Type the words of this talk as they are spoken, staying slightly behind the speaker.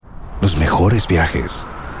Los mejores viajes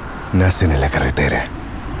nacen en la carretera,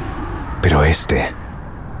 pero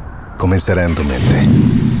comenzará en tu mente.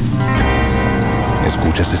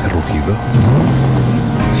 ¿Escuchas ese rugido?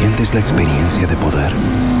 ¿Sientes la experiencia de poder?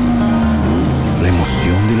 ¿La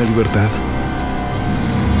emoción de la libertad?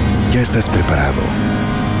 Ya estás preparado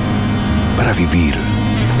para vivir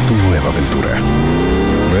tu nueva aventura.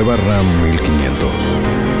 Nueva RAM 1500.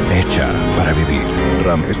 Hecha para vivir.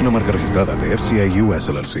 RAM es una marca registrada de FCI US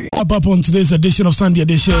LLC. Up on today's edition of Sunday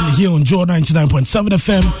Edition here on Joy 99.7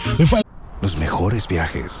 FM. Los mejores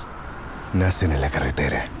viajes nacen en la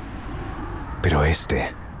carretera, pero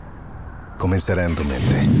comenzará en tu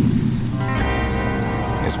mente.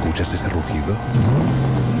 ¿Escuchas ese rugido?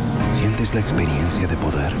 ¿Sientes la experiencia de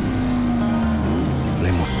poder? ¿La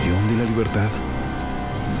emoción de la libertad?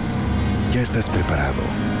 Ya estás preparado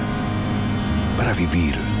para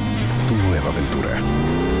vivir tu nueva aventura.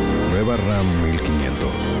 Nueva RAM 1500.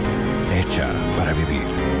 Hecha para vivir.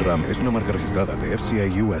 RAM es una marca registrada de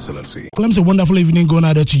FCI US LLC. Claims a wonderful evening going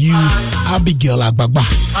out there to you, Abigail Agbagba,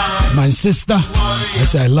 my sister. I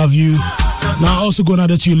say I love you. Now also going out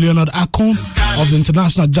there to you, Leonard Akon of the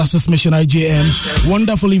International Justice Mission IJM.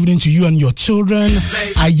 Wonderful evening to you and your children,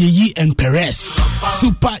 Ayeyi and Perez.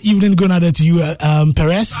 Super evening going out there to you,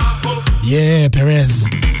 Perez. Yeah, Perez.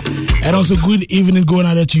 And also good evening going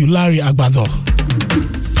out there to you, Larry Agbado.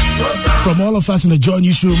 From all of us in the Joy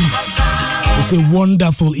Newsroom, we say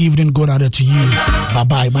wonderful evening going out there to you.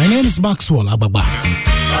 Bye-bye. My name is Maxwell Agbagba.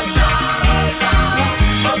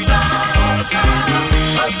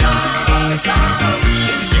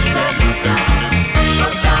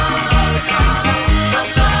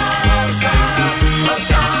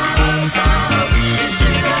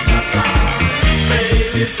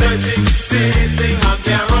 Searching, sitting on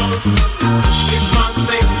their own. It's not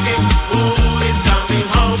thinking who is coming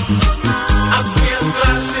home. As tears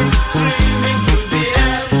flashing, streaming through the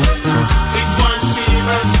air. Each one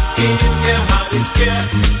shivers in their heart is scared.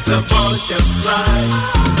 The vultures fly,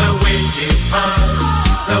 the wind is high,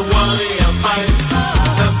 the warrior fights.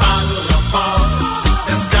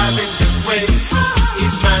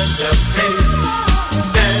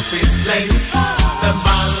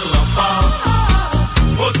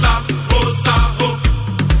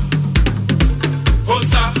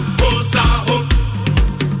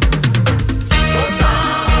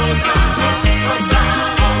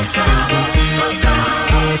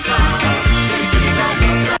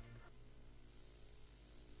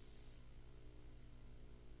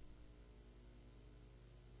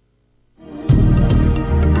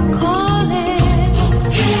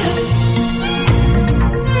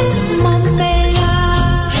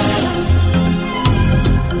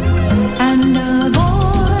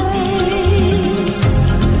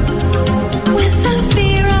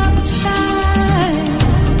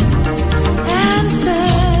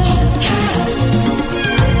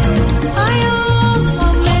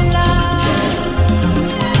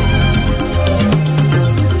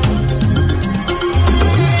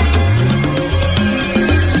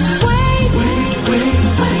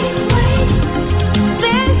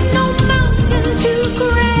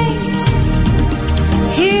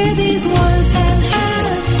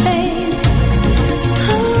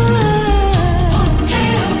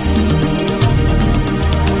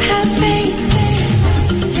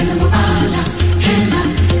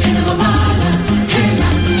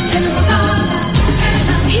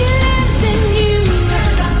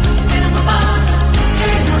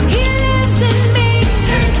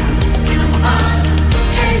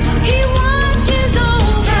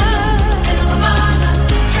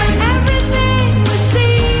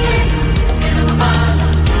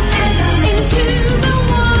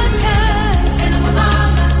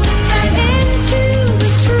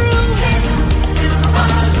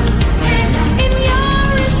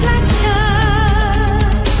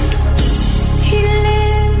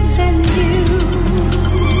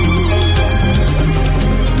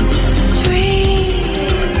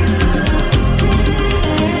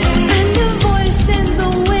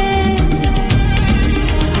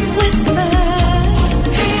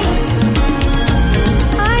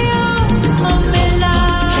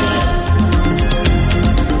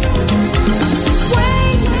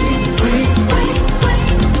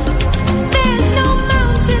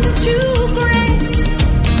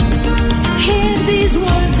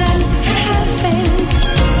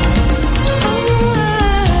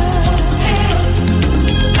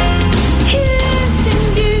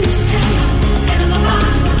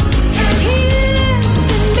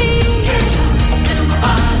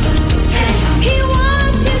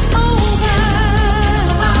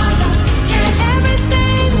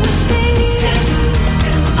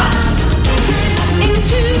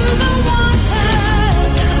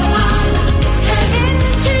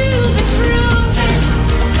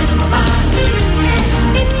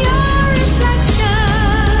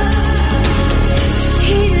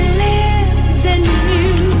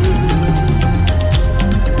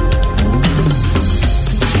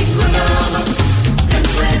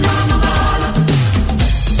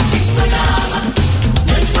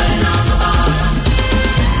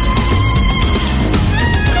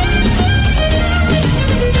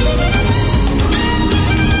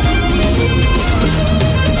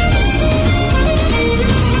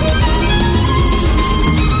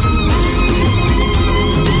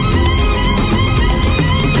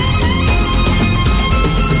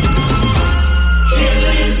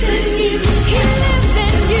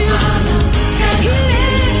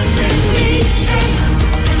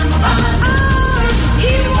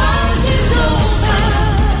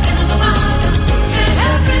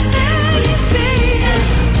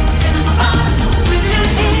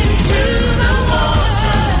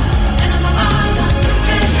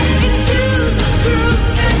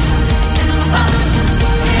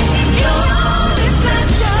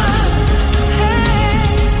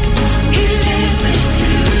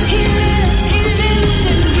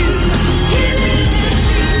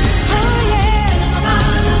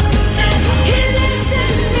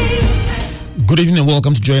 Good evening and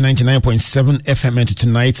welcome to Joy 99.7 FM and to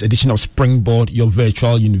tonight's edition of Springboard, your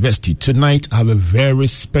virtual university. Tonight, I have a very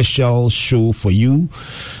special show for you.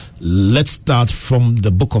 Let's start from the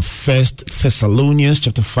book of 1 Thessalonians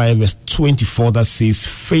chapter 5 verse 24 that says,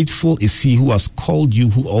 faithful is he who has called you,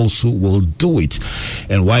 who also will do it.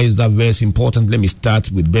 And why is that verse important? Let me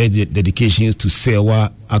start with birthday dedications to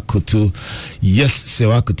Sewa Akoto. Yes,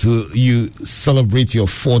 Sewa Akoto, you celebrate your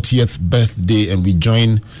 40th birthday and we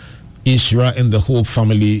join Inshira and the whole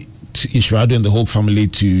family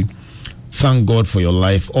to thank God for your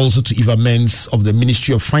life. Also to Eva Menz of the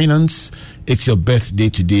Ministry of Finance. It's your birthday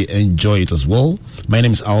today. Enjoy it as well. My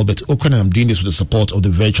name is Albert Okran and I'm doing this with the support of the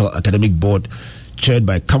Virtual Academic Board, chaired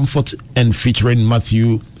by Comfort and featuring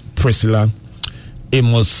Matthew, Priscilla,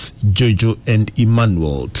 Amos, Jojo, and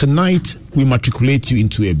Emmanuel. Tonight, we matriculate you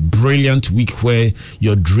into a brilliant week where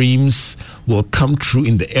your dreams will come true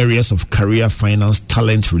in the areas of career, finance,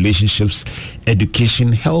 talent, relationships,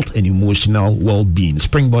 education, health, and emotional well-being.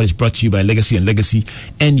 Springboard is brought to you by Legacy and Legacy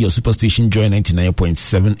and your superstation Joy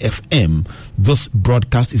 99.7 FM. This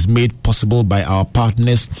broadcast is made possible by our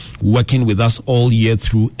partners working with us all year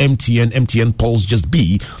through MTN Pulse Just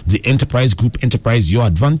Be, the Enterprise Group, Enterprise Your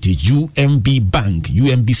Advantage, UMB Bank,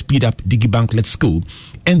 UMB Speed Up, DigiBank Let's Go,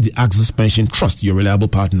 and the Access Pension Trust, your reliable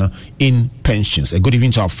partner in pensions. A good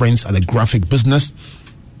evening to our friends at the Graphic Business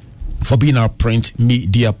for being our print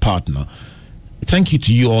media partner. Thank you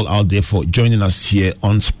to you all out there for joining us here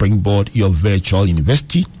on Springboard, your virtual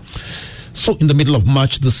university. So in the middle of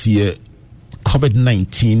March this year,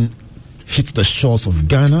 COVID-19 hit the shores of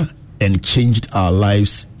Ghana and changed our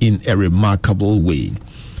lives in a remarkable way.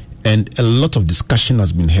 And a lot of discussion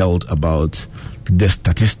has been held about the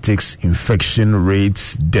statistics, infection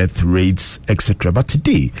rates, death rates, etc. But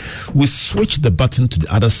today, we switch the button to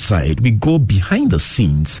the other side. We go behind the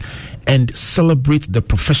scenes and celebrate the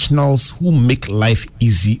professionals who make life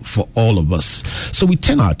easy for all of us. So we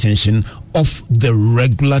turn our attention off the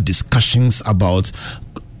regular discussions about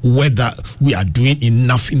whether we are doing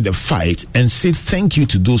enough in the fight and say thank you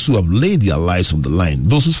to those who have laid their lives on the line,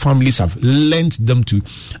 those whose families have lent them to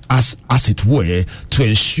us, as it were, to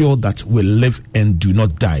ensure that we live and do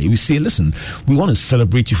not die. We say, listen, we want to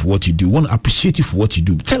celebrate you for what you do, we want to appreciate you for what you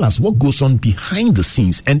do. Tell us what goes on behind the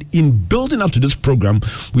scenes. And in building up to this program,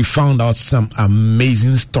 we found out some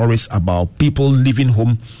amazing stories about people leaving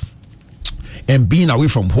home and being away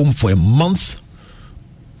from home for a month.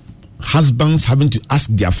 Husbands having to ask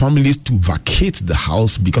their families to vacate the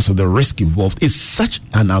house because of the risk involved. It's such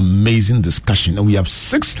an amazing discussion, and we have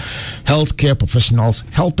 6 healthcare professionals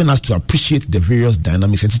helping us to appreciate the various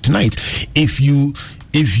dynamics. And so tonight, if you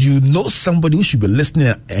know somebody who should be listening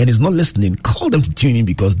and is not listening, call them to tune in,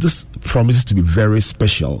 because this promises to be very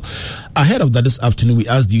special. Ahead of that, this afternoon, we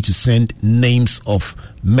asked you to send names of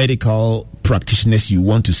medical practitioners you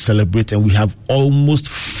want to celebrate, and we have almost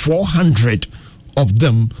 400 of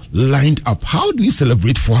them lined up. How do we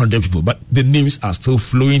celebrate 400 people? But the names are still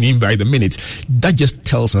flowing in by the minute. That just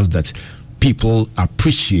tells us that people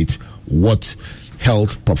appreciate what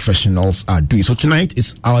health professionals are doing. So tonight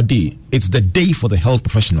is our day. It's the day for the health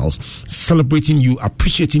professionals, celebrating you,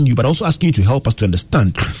 appreciating you, but also asking you to help us to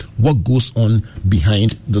understand what goes on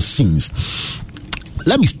behind the scenes.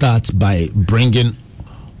 Let me start by bringing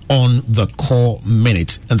on the Core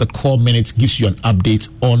Minute. And the Core Minute gives you an update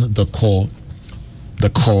on the core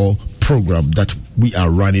program that we are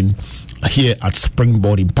running here at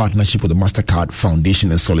Springboard in partnership with the MasterCard Foundation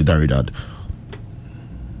and Solidaridad.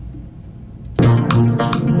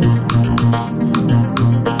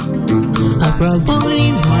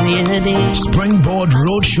 Springboard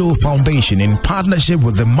Roadshow Foundation in partnership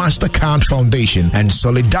with the MasterCard Foundation and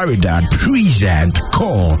Solidaridad present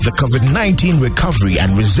CORE, the COVID-19 Recovery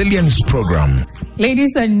and Resilience Program.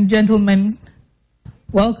 Ladies and gentlemen,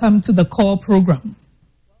 welcome to the CORE program.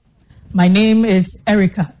 My name is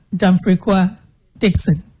Erica Damfrikwa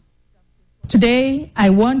Dixon. Today, I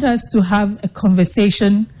want us to have a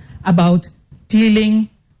conversation about dealing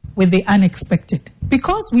with the unexpected.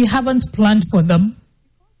 Because we haven't planned for them,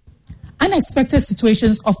 unexpected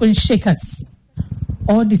situations often shake us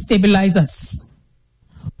or destabilize us.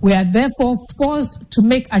 We are therefore forced to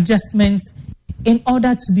make adjustments in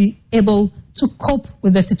order to be able to cope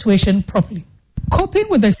with the situation properly. Coping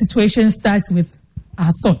with the situation starts with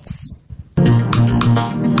our thoughts. A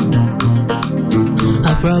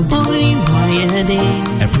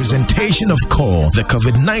presentation of CORE, the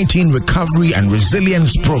COVID-19 Recovery and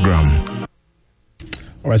Resilience Program.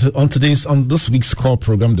 All right, so on this week's CORE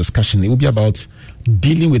program discussion, it will be about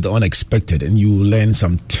dealing with the unexpected, and you will learn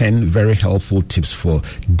some 10 very helpful tips for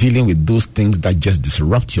dealing with those things that just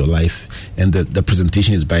disrupt your life. And the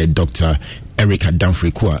presentation is by Dr. Erica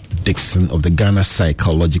Damfrikua Dixon of the Ghana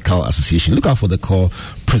Psychological Association. Look out for the call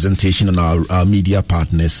presentation on our media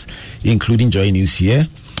partners, including Joy News here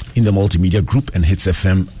in the Multimedia Group and Hits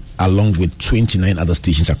FM, along with 29 other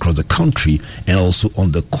stations across the country, and also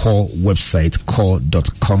on the core website,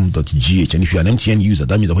 core.com.gh. And if you're an MTN user,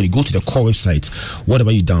 that means that when you go to the core website,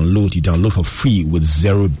 whatever you download for free with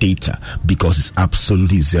zero data, because it's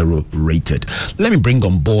absolutely zero rated. Let me bring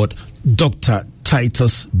on board Dr.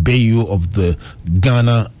 Titus Bayo of the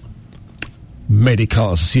Ghana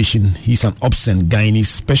Medical Association. He's an obs and gynae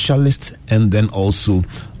specialist. And then also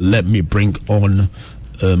let me bring on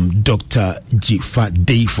Dr. Jifa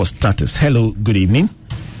Day for starters. Hello, good evening.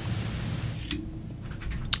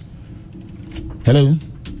 Hello,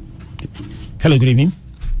 good evening.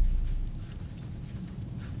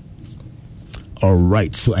 All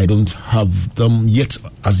right, so I don't have them yet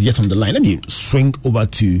on the line. Let me swing over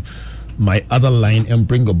to my other line and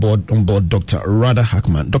bring on board Dr. Radha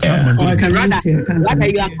Hackman. Dr. Hackman, good evening. Radha,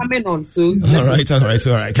 you are coming on soon. All right. I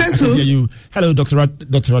can hear you. Hello, Dr.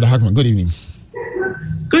 Radha Hackman. Good evening.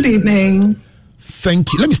 Good evening.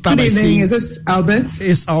 Thank you. Let me start by saying... Is this Albert?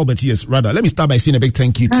 It's Albert, yes, Radha. Let me start by saying a big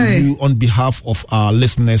thank you to you on behalf of our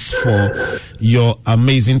listeners for your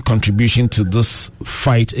amazing contribution to this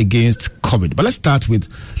fight against COVID. But let's start with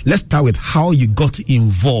how you got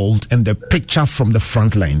involved and the picture from the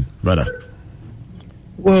front line, Radha.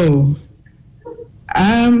 Whoa.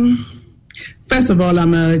 First of all,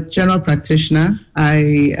 I'm a general practitioner.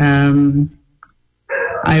 I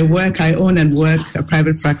own and work a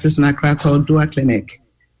private practice in Accra called Dua Clinic.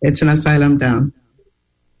 It's an asylum down.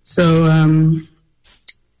 So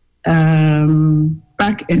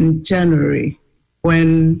back in January,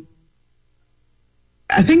 when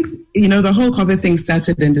I think, the whole COVID thing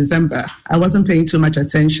started in December, I wasn't paying too much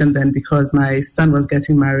attention then because my son was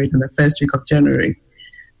getting married in the first week of January.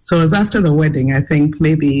 So it was after the wedding, I think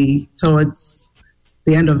maybe towards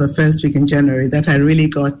the end of the first week in January, that I really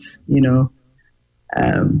got,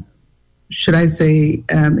 should I say,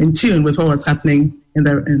 in tune with what was happening in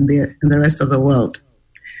the rest of the world.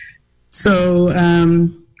 So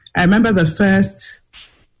I remember the first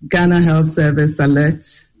Ghana Health Service alert,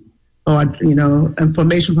 or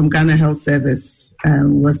information from Ghana Health Service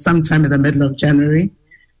was sometime in the middle of January,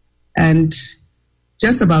 and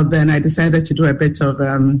just about then I decided to do a bit of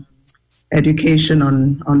education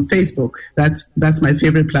on Facebook. That's my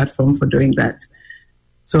favorite platform for doing that.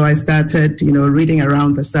 So I started, reading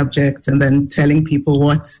around the subject and then telling people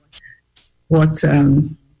what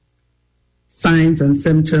signs and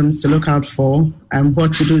symptoms to look out for and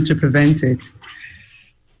what to do to prevent it.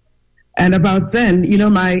 And about then,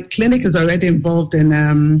 my clinic is already involved in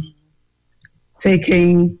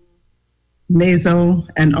taking nasal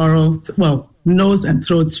and oral, nose and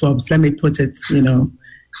throat swabs, let me put it, in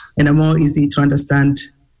a more easy to understand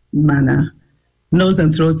manner. Nose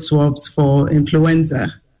and throat swabs for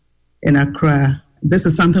influenza in Accra. This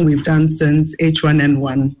is something we've done since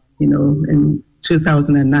H1N1, in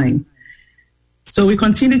 2009. So we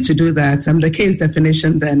continued to do that. The case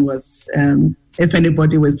definition then was if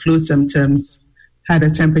anybody with flu symptoms had a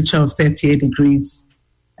temperature of 38 degrees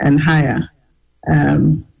and higher,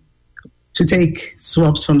 to take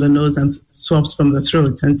swabs from the nose and swabs from the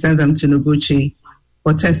throat and send them to Noguchi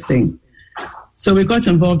for testing. So we got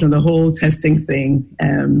involved in the whole testing thing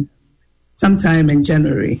sometime in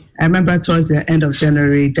January. I remember towards the end of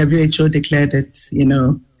January, WHO declared it,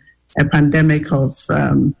 a pandemic of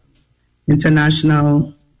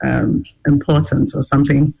international importance or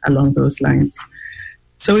something along those lines.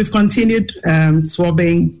 So we've continued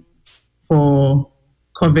swabbing for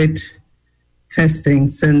COVID testing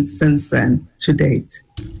since then to date.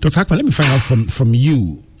 Dr. Hackman, let me find out from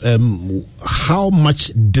you, how much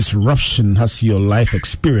disruption has your life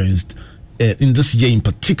experienced in this year in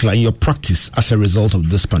particular, in your practice, as a result of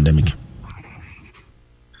this pandemic?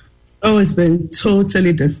 Oh, it's been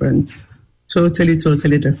totally different. Totally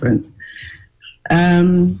different.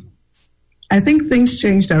 I think things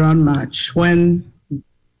changed around March when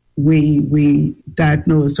we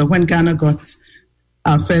diagnosed, or when Ghana got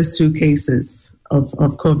our first 2 cases of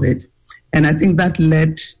COVID. And I think that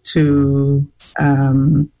led to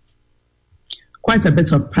quite a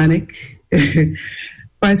bit of panic,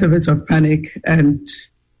 and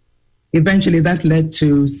eventually that led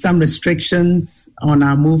to some restrictions on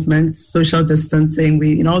our movements, social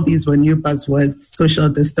distancing. All these were new buzzwords, social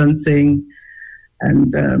distancing.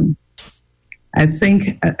 And I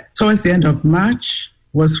think towards the end of March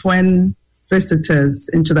was when visitors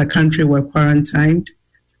into the country were quarantined.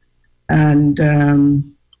 And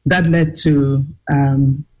that led to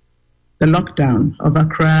the lockdown of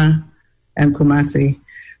Accra and Kumasi.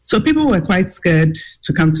 So people were quite scared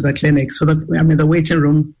to come to the clinic. So the waiting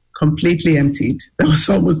room completely emptied. There was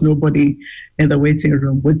almost nobody in the waiting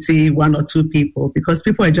room. We'd see one or two people because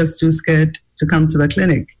people were just too scared to come to the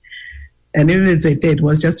clinic. And even if they did, it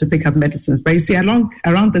was just to pick up medicines. But you see,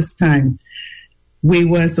 around this time, we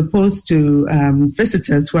were supposed to,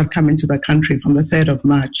 visitors who had come into the country from the 3rd of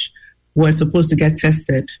March were supposed to get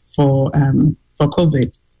tested for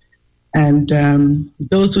COVID. And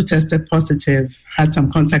those who tested positive had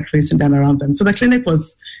some contact tracing done around them. So the clinic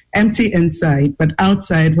was empty inside, but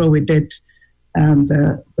outside where we did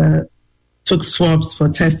took swabs for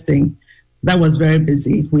testing, that was very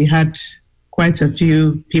busy. We had quite a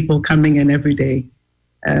few people coming in every day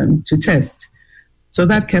to test. So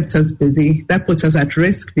that kept us busy. That puts us at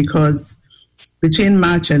risk because between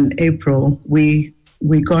March and April, we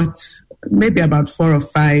got maybe about 4 or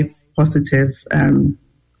 5 positive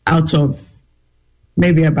out of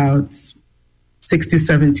maybe about 60,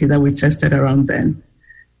 70 that we tested around then.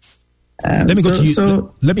 Let me go to you.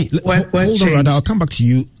 Hold on, Rada. I'll come back to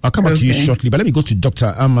you. To you shortly. But let me go to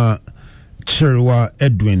Dr. Ama Chirwa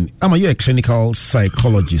Edwin. Ama, you're a clinical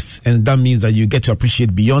psychologist, and that means that you get to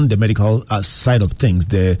appreciate beyond the medical side of things,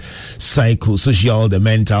 the psychosocial, the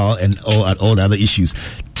mental, and all the other issues.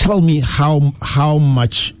 Tell me how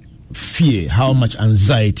much fear, how much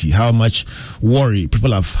anxiety, how much worry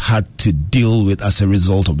people have had to deal with as a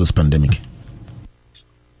result of this pandemic.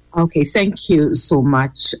 Okay, thank you so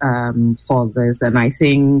much for this. And I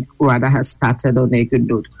think Rada has started on a good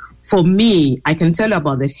note. For me, I can tell you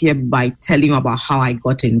about the fear by telling you about how I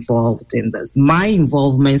got involved in this. My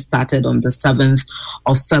involvement started on the 7th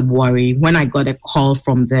of February when I got a call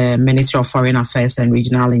from the Ministry of Foreign Affairs and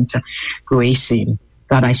Regional Integration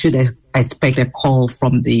that I should expect a call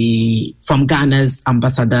from Ghana's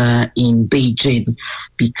ambassador in Beijing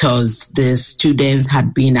because the students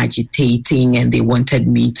had been agitating and they wanted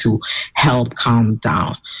me to help calm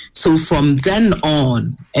down. So from then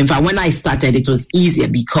on, in fact, when I started, it was easier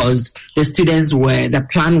because the students the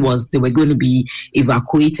plan was they were going to be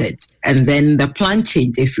evacuated. And then the plan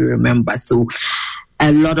changed, if you remember. So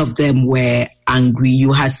a lot of them were angry.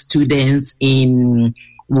 You had students in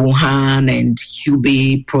Wuhan and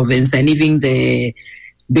Hubei province, and even the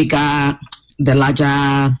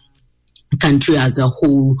larger country as a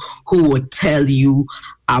whole, who would tell you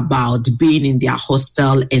about being in their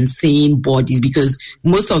hostel and seeing bodies, because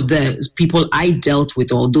most of the people I dealt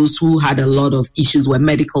with, or those who had a lot of issues, were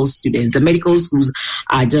medical students. The medical schools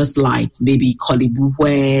are just like maybe Kolibu,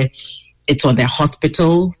 where it's on the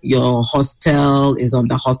hospital, your hostel is on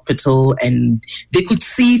the hospital, and they could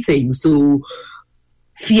see things. So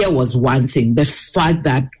fear was one thing. The fact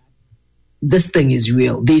that this thing is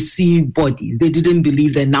real. They see bodies. They didn't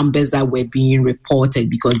believe the numbers that were being reported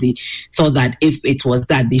because they thought that if it was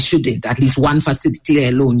that, they shouldn't. At least one facility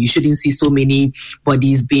alone, you shouldn't see so many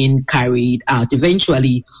bodies being carried out.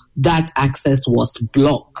 Eventually, that access was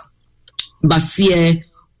blocked. But fear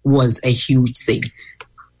was a huge thing.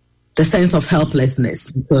 The sense of helplessness,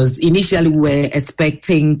 because initially we were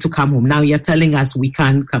expecting to come home. Now you're telling us we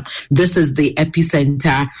can't come. This is the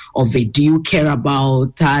epicenter of it. Do you care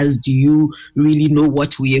about us? Do you really know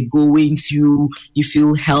what we are going through? You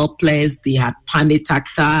feel helpless. They had panic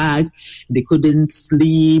attacks. They couldn't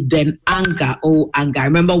sleep. Then anger. Oh, anger. I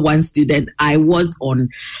remember one student, I was on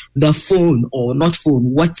the phone, or not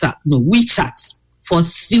phone, WhatsApp, WeChat for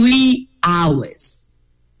 3 hours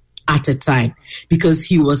at a time, because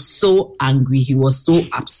he was so angry, he was so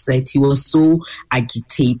upset, he was so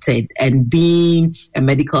agitated. And being a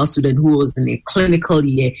medical student who was in a clinical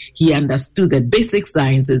year, he understood the basic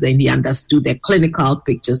sciences and he understood the clinical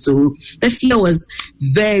picture. So the fear was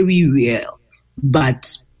very real.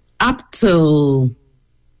 But up till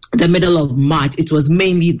the middle of March, it was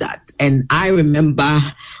mainly that. And I remember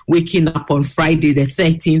waking up on Friday, the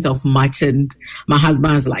 13th of March, and my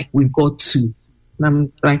husband's like, we've got 2. And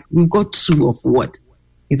I'm like, we've got 2 of what?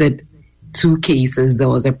 He said, 2 cases. There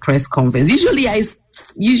was a press conference. Usually I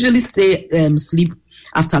stay sleep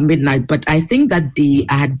after midnight, but I think that day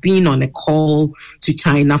I had been on a call to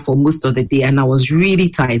China for most of the day and I was really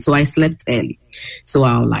tired, so I slept early. So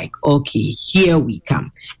I was like, okay, here we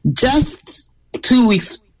come. Just 2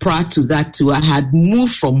 weeks prior to that too, I had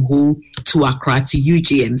moved from Ho to Accra to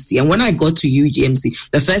UGMC. And when I got to UGMC,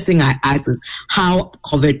 the first thing I asked is, how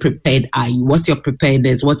COVID prepared are you? What's your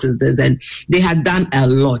preparedness? What is this? And they had done a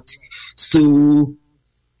lot. So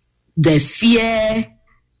the fear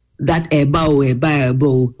that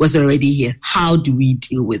Ebo was already here. How do we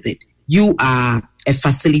deal with it? You are a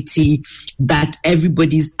facility that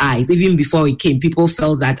everybody's eyes, even before it came, people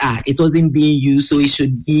felt that it wasn't being used, so it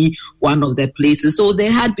should be one of the places. So they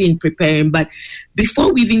had been preparing. But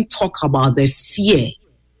before we even talk about the fear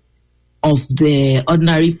of the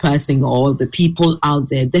ordinary person or the people out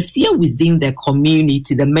there, the fear within the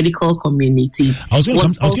community, the medical community. I was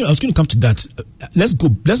going to come to that. Let's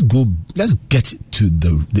get to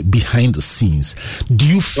the behind the scenes. Do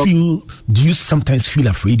you sometimes feel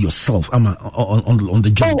afraid yourself on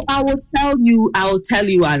the job? Oh, I will tell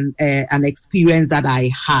you an experience that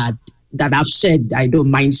I had, that I've shared. I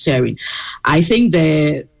don't mind sharing. I think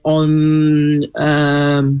the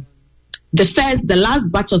last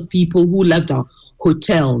batch of people who left our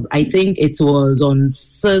hotels, I think it was on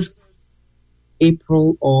 6th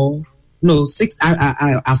April or no, 6th,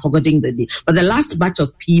 I'm forgetting the day. But the last batch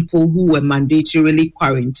of people who were mandatorily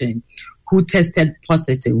quarantined, who tested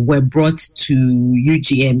positive, were brought to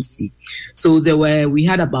UGMC. So we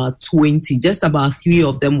had about 20, just about 3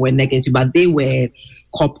 of them were negative, but they were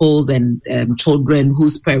couples and children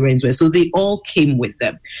whose parents were. So they all came with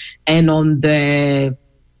them. And on the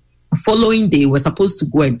following day, we're supposed to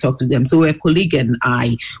go and talk to them. So a colleague and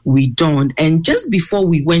I, we donned. And just before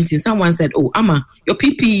we went in, someone said, "Oh, Amma, your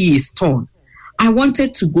PPE is torn." I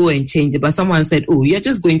wanted to go and change it, but someone said, "Oh, you're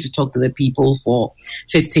just going to talk to the people for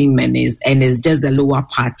 15 minutes and it's just the lower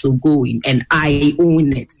part, so go in." And I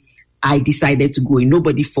own it. I decided to go in.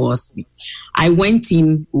 Nobody forced me. I went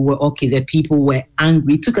in. We were okay. The people were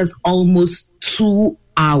angry. It took us almost 2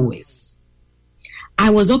 hours. I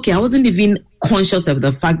was okay. I wasn't even conscious of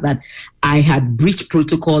the fact that I had breached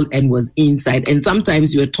protocol and was inside. And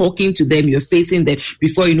sometimes you're talking to them, you're facing them.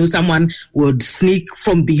 Before you know, someone would sneak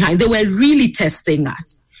from behind. They were really testing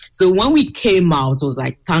us. So when we came out, I was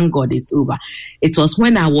like, thank God it's over. It was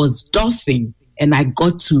when I was doffing and I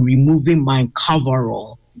got to removing my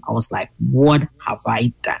coverall. I was like, what have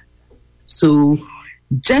I done? So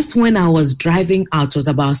just when I was driving out, it was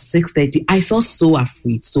about 6:30, I felt so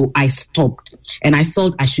afraid. So I stopped and I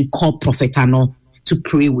felt I should call Prophet Ano to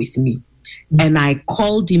pray with me. And I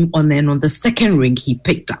called him on the second ring, he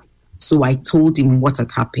picked up. So I told him what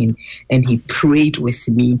had happened and he prayed with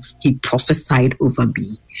me. He prophesied over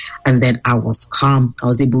me. And then I was calm. I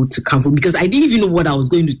was able to come from, because I didn't even know what I was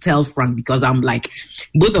going to tell Frank, because I'm like,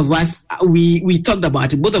 both of us, we talked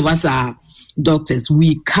about it. Both of us are doctors.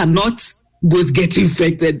 We cannot both get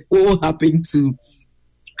infected. What happened to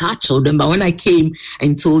our children? But when I came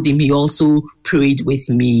and told him, he also prayed with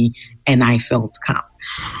me and I felt calm.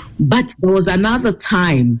 But there was another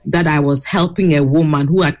time that I was helping a woman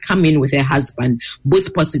who had come in with her husband,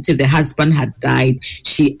 both positive. The husband had died.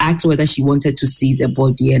 She asked whether she wanted to see the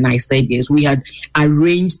body, and I said yes. We had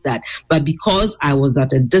arranged that. But because I was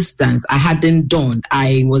at a distance, I hadn't donned.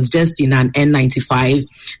 I was just in an N95,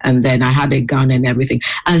 and then I had a gown and everything.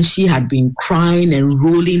 And she had been crying and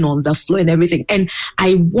rolling on the floor and everything. And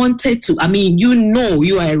I wanted to,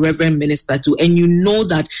 you are a reverend minister too, and you know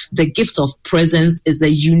that the gift of presence is a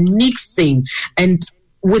unique thing. And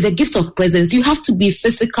with a gift of presence, you have to be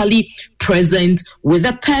physically present with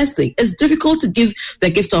a person. It's difficult to give the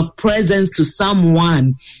gift of presence to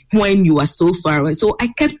someone when you are so far away. So I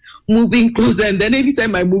kept moving closer, and then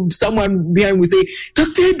anytime I moved, someone behind would say,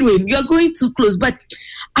 "Dr. Edwin, you're going too close." But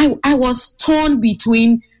I was torn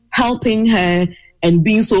between helping her and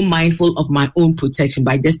being so mindful of my own protection.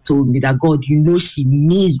 But I just told me that, God,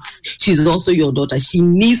 she's also your daughter. She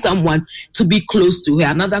needs someone to be close to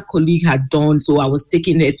her. Another colleague had done, so I was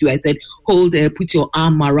taking her through. I said, hold her, put your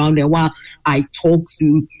arm around her while I talk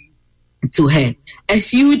to her. A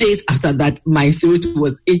few days after that, my throat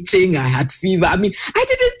was itching. I had fever. I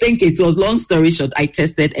didn't think it was. Long story short, I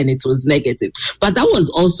tested and it was negative. But that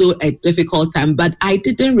was also a difficult time. But I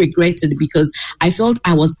didn't regret it, because I felt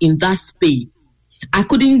I was in that space. I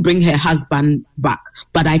couldn't bring her husband back,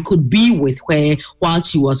 but I could be with her while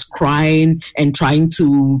she was crying and trying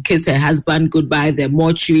to kiss her husband goodbye. The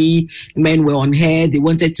mortuary men were on her. They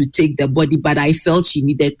wanted to take the body, but I felt she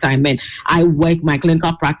needed time. And my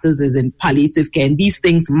clinical practice is in palliative care, and these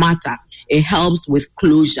things matter. It helps with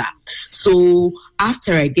closure. So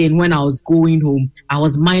after, again, when I was going home, I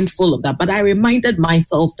was mindful of that. But I reminded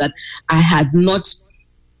myself that I had not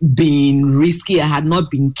been risky. I had not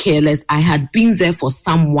been careless. I had been there for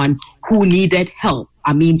someone who needed help.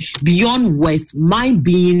 Beyond words, my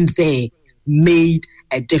being there made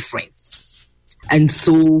a difference. And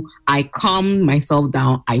so I calmed myself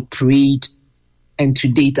down. I prayed. And to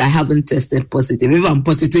date, I haven't tested positive. If I'm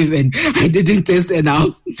positive and I didn't test and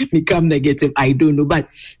I'll become negative, I don't know. But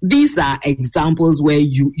these are examples where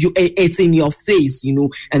it's in your face,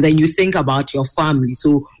 and then you think about your family.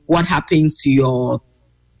 So what happens to your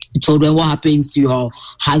children, what happens to your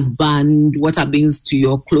husband, what happens to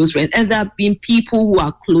your close friends. And there have been people who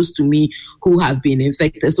are close to me who have been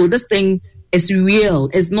infected. So this thing is real.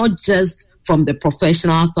 It's not just from the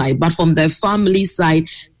professional side, but from the family side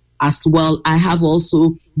as well. I have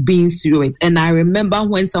also been through it. And I remember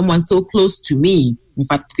when someone so close to me, in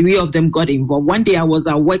fact, 3 of them got involved. One day I was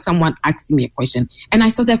at work, someone asked me a question and I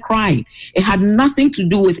started crying. It had nothing to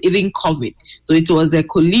do with even COVID. So it was a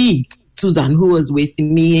colleague, Susan, who was with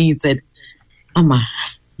me, and he said, Amma,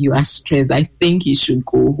 you are stressed. I think you should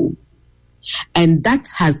go home. And that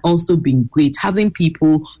has also been great, having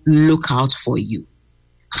people look out for you.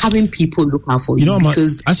 Having people look out for you. You know,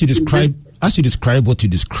 because as you describe what you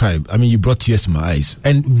describe, I mean, you brought tears to my eyes.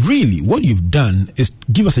 And really, what you've done is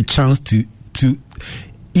give us a chance to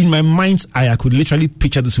in my mind's eye, I could literally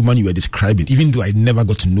picture this woman you were describing, even though I never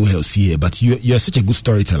got to know her or see her. But you're such a good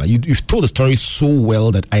storyteller. You've told the story so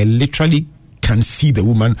well that I literally can see the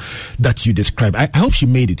woman that you describe. I hope she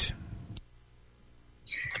made it.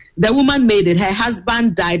 The woman made it. Her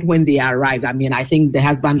husband died when they arrived. I mean, I think the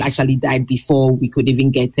husband actually died before we could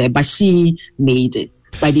even get her, but she made it.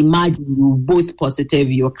 But imagine you both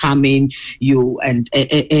positive, you're coming, and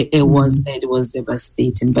it was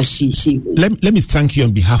devastating. But she let me thank you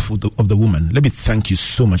on behalf of the woman. Let me thank you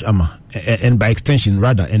so much, Amma, and by extension,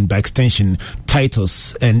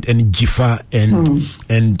 Titus and Jifa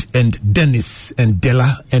and Dennis and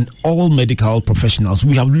Della and all medical professionals.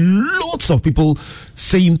 We have lots of people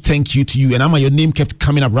saying thank you to you, and Amma, your name kept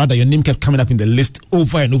coming up. Your name kept coming up in the list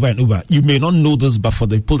over and over and over. You may not know this, but for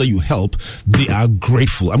the people that you help, they are grateful.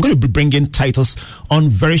 I'm going to be bringing Titus on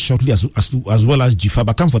very shortly as well as Jifa.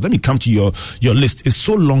 But comfort, let me come to your list. It's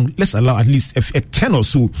so long. Let's allow at least a 10 or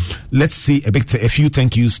so. Let's say a few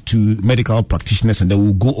thank yous to medical practitioners, and then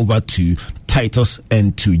we'll go over to Titus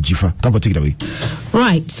and to Jifa. Comfort, take it away.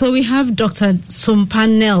 Right. So we have Dr. Sumpa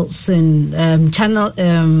Nelson, channel.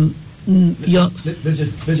 Let's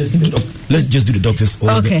just do the doctors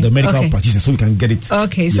or the medical practitioners so we can get it.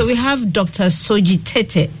 Okay. So we have Dr. Soji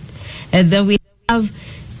Tete, and then we have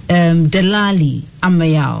Delali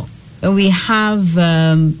Amayao. We have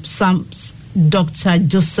some Dr.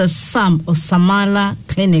 Joseph Sam of Samala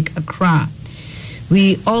Clinic, Accra.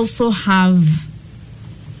 We also have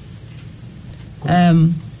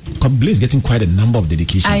Kobe is getting quite a number of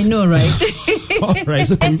dedications. I know, right? All right,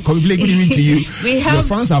 so Kobe, good evening to you. Your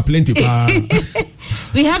fans are plenty.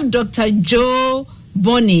 We have Dr. Joe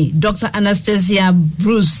Bonnie, Dr. Anastasia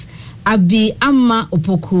Bruce, Abi Amma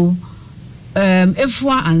Opoku,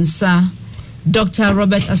 Efwa Ansa, Dr.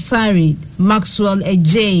 Robert Asari, Maxwell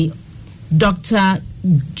Ejay, Dr.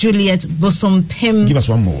 Juliet Bosompem. Give us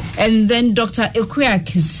one more. And then Dr. Ekwea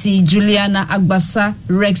Kisi, Juliana Agbasa,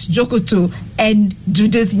 Rex Jokoto, and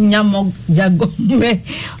Judith Nyamog Jagome.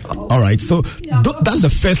 All right, so that's the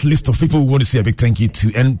first list of people who want to say a big thank you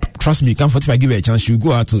to. And trust me, Comfort, if I give you a chance, you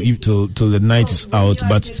go out till the night is out.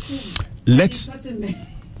 But let's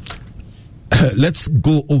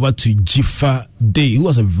go over to Jifa Day, who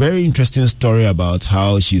has a very interesting story about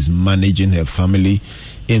how she's managing her family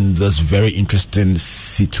in this very interesting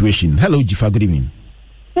situation. Hello, Jifa. Good evening.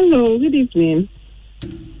 Hello. Good evening.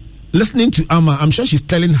 Listening to Amma, I'm sure she's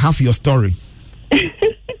telling half your story.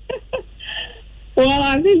 Well,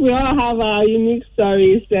 I think we all have our unique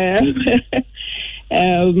stories. I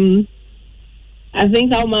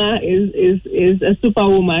think Amma is a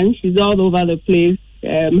superwoman. She's all over the place,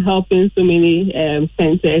 helping so many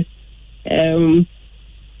centers.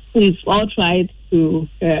 We've all tried to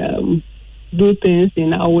do things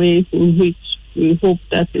in our ways in which we hope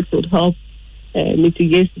that it would help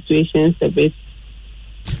mitigate situations a bit.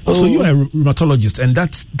 So you are a rheumatologist, and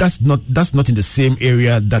that's not in the same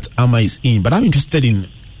area that Amma is in. But I'm interested in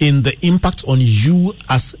the impact on you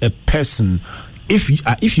as a person. If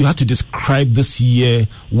you had to describe this year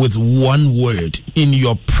with one word in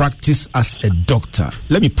your practice as a doctor,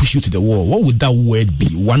 let me push you to the wall. What would that word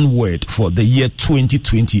be? One word for the year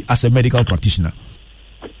 2020 as a medical practitioner.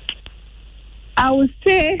 I would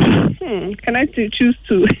say, can I choose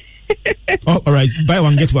two? All right, buy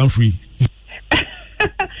one, get one free.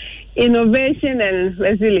 Innovation and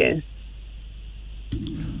resilience.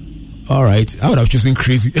 All right, I would have chosen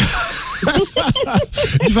crazy.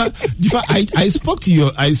 Jifa, I spoke to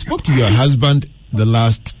your husband the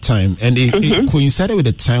last time, and it coincided with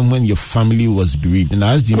the time when your family was bereaved, and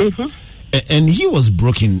I asked him, and he was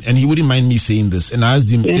broken, and he wouldn't mind me saying this, and I asked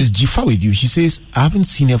him, is Jifa with you? She says, I haven't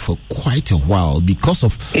seen her for quite a while because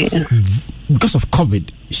of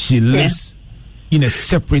COVID. She lives in a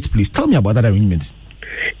separate place. Tell me about that arrangement.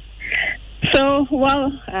 So,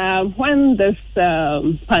 when this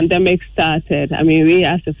pandemic started, I mean, we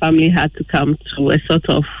as a family had to come to a sort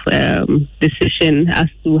of decision as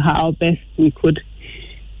to how best we could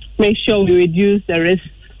make sure we reduce the risk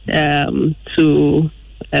to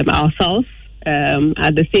ourselves.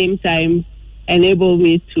 At the same time, enable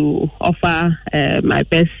me to offer my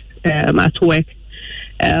best at work.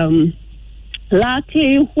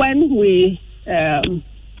 Luckily, when we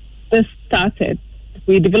this started,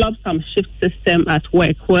 we developed some shift system at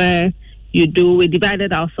work where we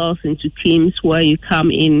divided ourselves into teams where you come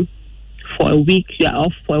in for a week, you are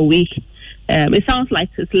off for a week. It sounds like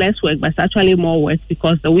it's less work, but it's actually more work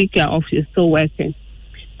because the week you're off, you're still working.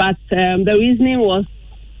 But the reasoning was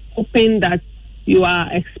hoping that you are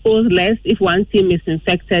exposed less. If one team is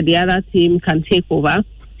infected, the other team can take over,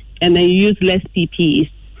 and then you use less PPEs.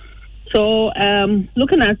 So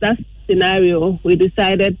looking at that scenario, we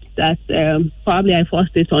decided that probably I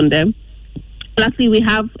forced it on them. Luckily, we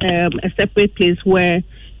have a separate place where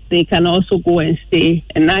they can also go and stay,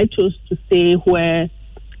 and I chose to stay where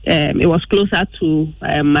it was closer to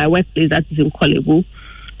my workplace, that is in Kolebu.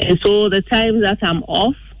 And so the times that I'm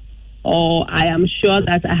off, or I am sure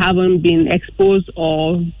that I haven't been exposed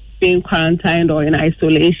or been quarantined or in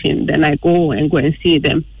isolation, then I go and see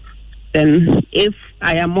them. Then if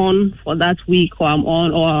I am on for that week, or I'm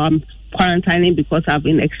quarantining because I've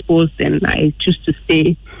been exposed, then I choose to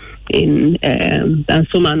stay in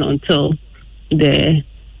Dansoman until the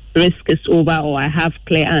risk is over, or I have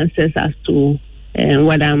clear answers as to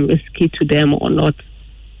whether I'm risky to them or not.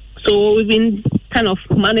 So we've been kind of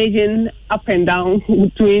managing up and down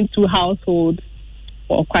between two households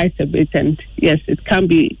for quite a bit, and yes, it can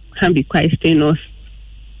be quite strenuous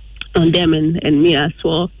on them and me as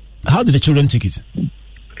well. How did the children take it?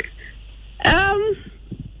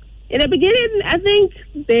 In the beginning, I think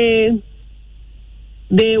they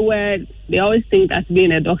always think that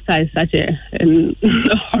being a doctor is such a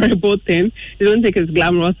horrible thing. They don't think it's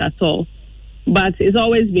glamorous at all. But it's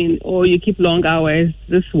always been, you keep long hours,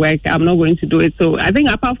 this work, I'm not going to do it. So I think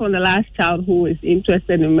apart from the last child who is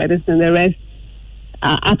interested in medicine, the rest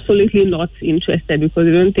are absolutely not interested because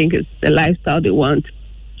they don't think it's the lifestyle they want.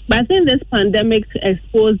 But I think this pandemic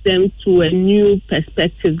exposed them to a new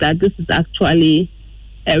perspective that this is actually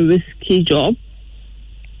a risky job.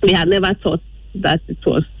 They had never thought that it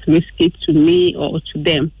was risky to me or to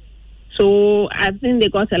them. So I think they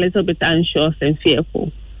got a little bit anxious and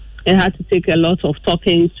fearful. It had to take a lot of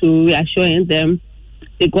talking to reassuring them.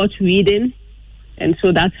 They got reading, and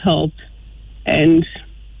so that helped. And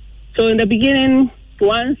so in the beginning,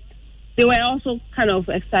 once they were also kind of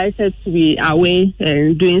excited to be away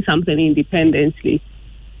and doing something independently.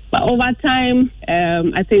 But over time,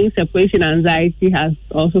 I think separation anxiety has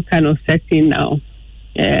also kind of set in now.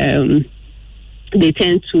 They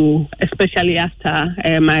tend to, especially after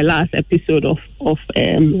my last episode of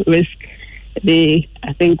risk, they,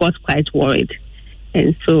 I think, got quite worried.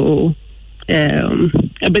 And so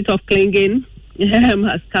a bit of clinging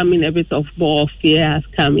has come in, a bit of more fear has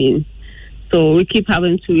come in. So we keep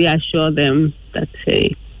having to reassure them that,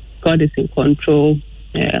 hey, God is in control.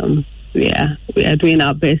 We are doing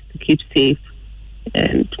our best to keep safe.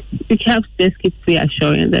 And we have to just keep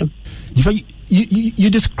reassuring them. You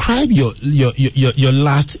describe your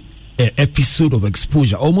last episode of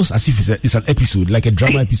exposure almost as if it's an episode, like a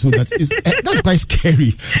drama episode. That's quite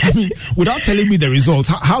scary. I mean, without telling me the results,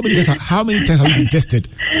 how many times have you been tested?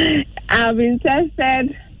 I've been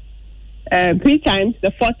tested 3 times.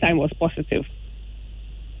 The 4th time was positive.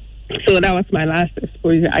 So that was my last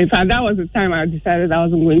exposure. In fact, that was the time I decided I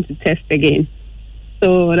wasn't going to test again.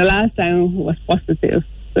 So the last time was positive.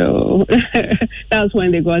 So that was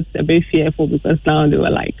when they got a bit fearful, because now they were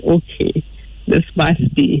like, okay, this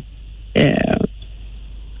must be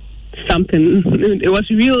something. It was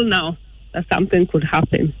real now that something could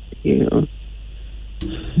happen, you know.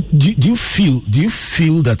 Do you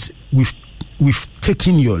feel that we've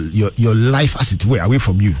taken your life, as it were, away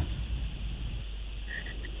from you?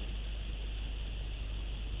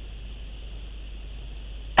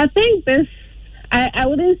 I think I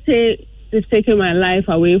wouldn't say it's taken my life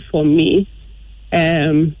away from me,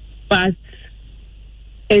 but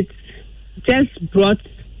it's just brought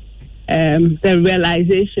the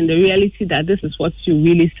realization, the reality that this is what you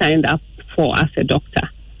really signed up for as a doctor.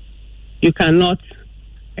 You cannot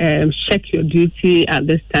check your duty at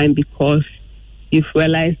this time because you've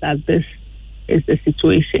realized that this is the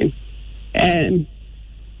situation.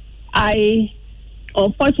 I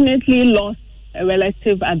unfortunately lost a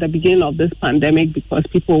relative at the beginning of this pandemic because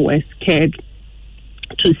people were scared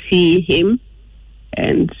to see him,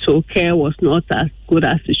 and so care was not as good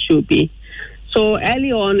as it should be. So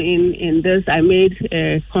early on in this, I made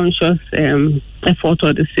a conscious effort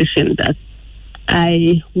or decision that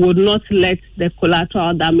I would not let the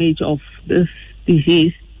collateral damage of this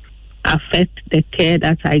disease affect the care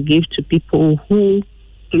that I give to people who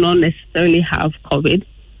do not necessarily have COVID,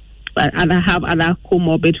 but have other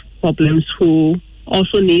comorbid problems who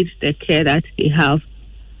also need the care that they have.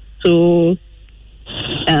 So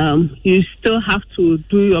you still have to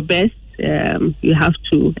do your best. You have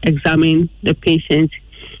to examine the patient,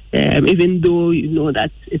 even though you know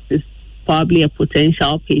that it is probably a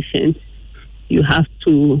potential patient. You have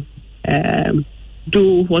to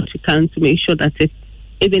do what you can to make sure that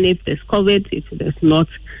even if there's COVID, if there's not,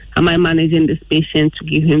 am I managing this patient to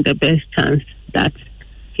give him the best chance that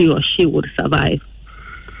he or she would survive?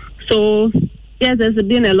 So, yes, there's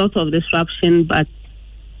been a lot of disruption, but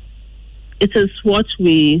it is what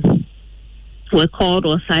we were called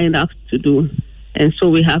or signed up to do. And so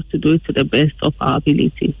we have to do it to the best of our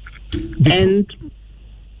ability.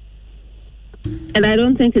 And I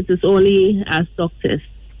don't think it is only as doctors.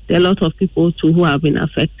 There are a lot of people too who have been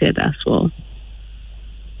affected as well.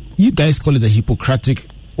 You guys call it the Hippocratic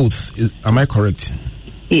Oath. Am I correct?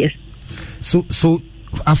 Yes. So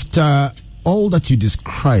after all that you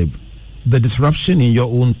describe, the disruption in your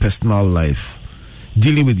own personal life,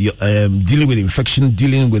 dealing with infection,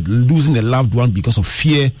 dealing with losing a loved one because of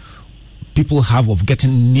fear people have of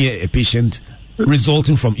getting near a patient,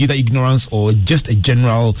 resulting from either ignorance or just a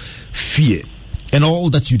general fear, and all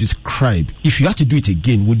that you describe, if you had to do it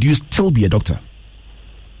again, would you still be a doctor?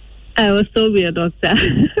 I will still be a doctor.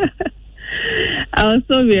 I will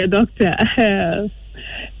still be a doctor.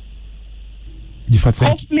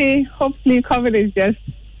 Hopefully, COVID is just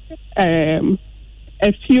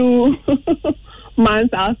a few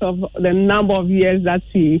months out of the number of years that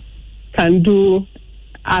we can do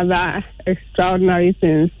other extraordinary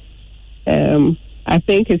things. I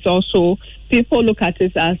think it's also, people look at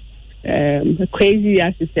it as crazy,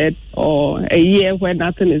 as you said, or a year where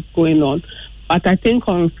nothing is going on. But I think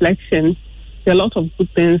on reflection, there are a lot of good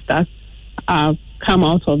things that have come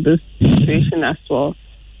out of this situation as well.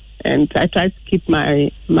 And I try to keep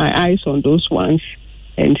my eyes on those ones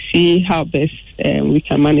and see how best we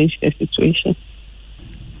can manage the situation.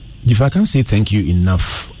 If I can say thank you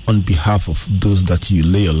enough on behalf of those that you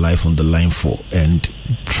lay your life on the line for, and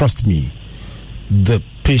trust me, the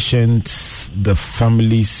patients, the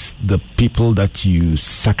families, the people that you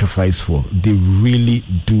sacrifice for, they really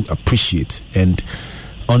do appreciate. And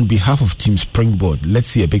on behalf of Team SpringBoard, let's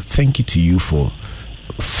say a big thank you to you for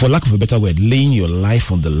lack of a better word, laying your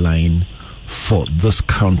life on the line for this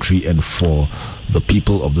country and for the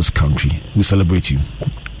people of this country. We celebrate you.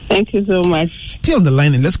 Thank you so much. Stay on the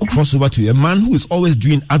line and let's cross over to a man who is always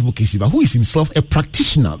doing advocacy, but who is himself a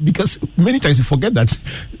practitioner, because many times you forget that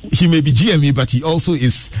he may be GME, but he also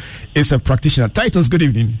is a practitioner. Titus, good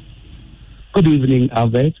evening. Good evening,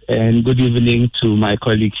 Albert, and good evening to my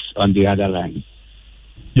colleagues on the other line.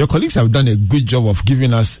 Your colleagues have done a good job of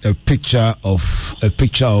giving us a picture of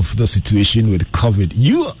the situation with COVID.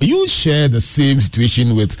 You share the same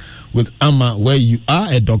situation with Amma, where you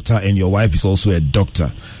are a doctor and your wife is also a doctor.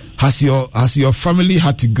 Has your family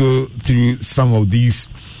had to go through some of these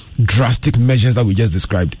drastic measures that we just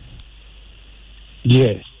described?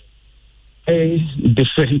 Yes, a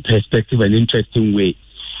different perspective, an interesting way.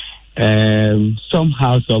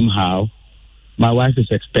 Somehow, my wife is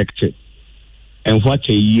expected. And what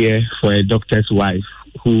a year for a doctor's wife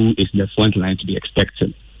who is in the front line to be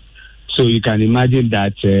expectant. So you can imagine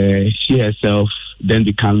that she herself then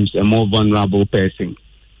becomes a more vulnerable person.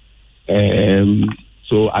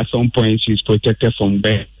 So at some point she's protected from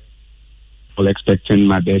birth, for expecting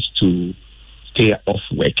mothers to stay off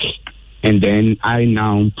work. And then I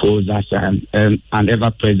now pose as an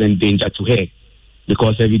ever-present danger to her,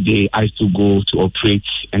 because every day I still go to operate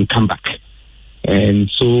and come back. And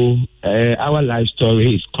so our life story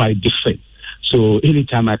is quite different. So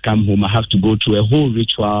anytime I come home, I have to go through a whole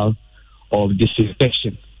ritual of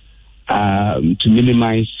disinfection to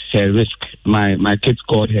minimize her risk. My kids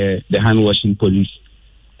called her the hand-washing police,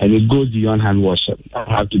 and it goes beyond hand-washing.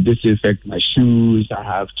 I have to disinfect my shoes. I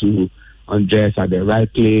have to undress at the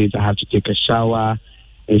right place. I have to take a shower.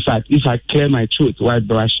 In fact, if I clear my throat while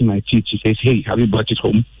brushing my teeth, she says, "Hey, have you brought it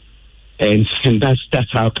home?" And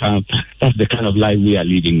that's how come. That's the kind of life we are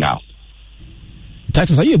leading now.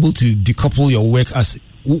 Titus, are you able to decouple your work as?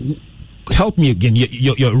 Help me again.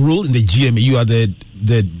 Your role in the GMA. You are the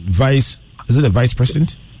vice. Is it the vice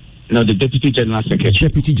president? No, the Deputy General Secretary.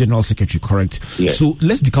 Deputy General Secretary, correct. Yes. So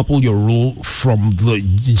let's decouple your role from the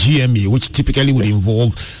GMA, which typically would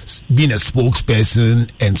involve being a spokesperson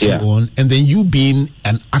and so on, and then you being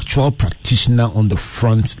an actual practitioner on the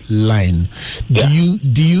front line. Do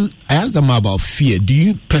you? I asked them about fear. Do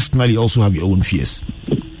you personally also have your own fears?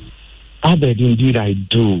 Abed, indeed, I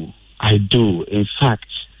do. In fact,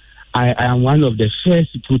 I am one of the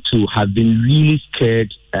first people to have been really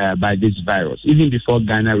scared by this virus. Even before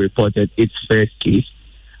Ghana reported its first case,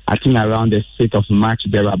 I think around the 6th of March,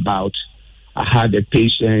 thereabout, I had a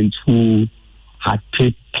patient who had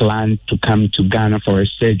pre-planned to come to Ghana for a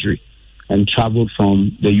surgery and traveled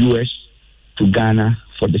from the U.S. to Ghana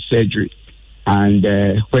for the surgery. And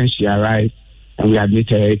when she arrived and we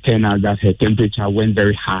admitted her, it turned out that her temperature went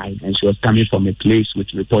very high and she was coming from a place with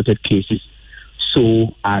reported cases.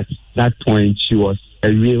 So at that point, she was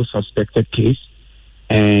a real suspected case,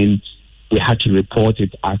 and we had to report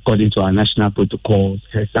it according to our national protocols.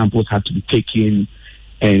 Her samples had to be taken,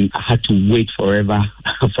 and I had to wait forever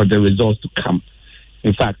for the results to come.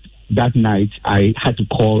 In fact, that night, I had to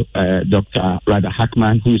call Dr. Radha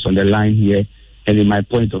Hackman, who is on the line here, and in my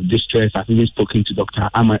point of distress, I've even spoken to Dr.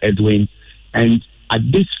 Amma Edwin. And at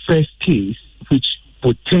this first case, which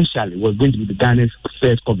potentially was going to be the Ghana's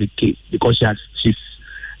first COVID case, because she's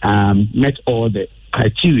met all the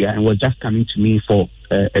criteria and was just coming to me for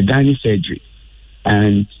a gynae surgery.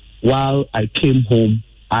 And while I came home,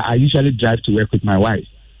 I usually drive to work with my wife.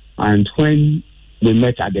 And when we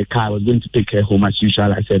met at the car, I was going to take her home as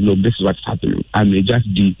usual. I said, look, this is what's happening. I may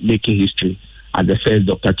just be making history as the first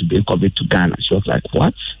doctor to bring COVID to Ghana. She was like,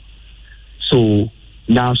 what? So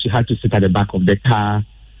now she had to sit at the back of the car.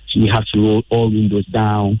 She has to roll all windows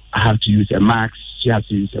down. I have to use a mask. She has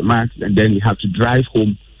to use a mask. And then we have to drive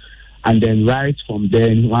home. And then right from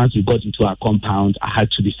then, once we got into our compound, I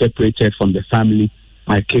had to be separated from the family.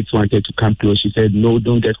 My kids wanted to come close. She said, no,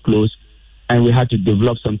 don't get close. And we had to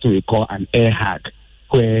develop something we call an air hug,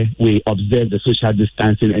 where we observe the social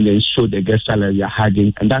distancing and then show the gesture that we are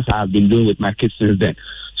hugging. And that's how I've been doing with my kids since then.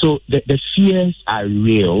 So the fears are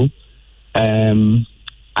real.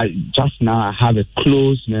 Just now I have a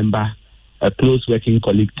close member, a close working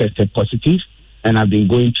colleague tested positive, and I've been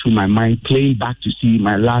going through my mind, playing back to see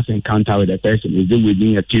my last encounter with a person. Is it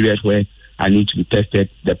within a period where I need to be tested?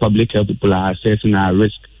 The public health people are assessing our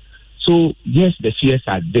risk. So yes, the fears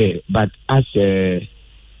are there, but as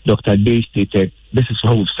Dr. Day stated, this is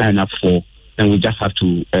what we've signed up for, and we just have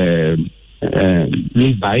to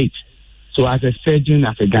live by it. So as a surgeon,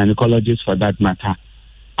 as a gynecologist for that matter,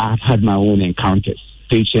 I've had my own encounters.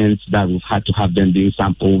 Patients that we've had to have them being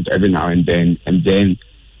sampled every now and then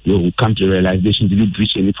you come to the realization, did you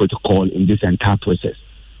breach any protocol in this entire process?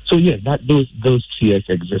 So yeah, those fears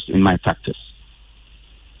exist in my practice.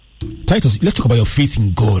 Titus, let's talk about your faith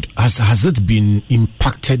in God. Has it been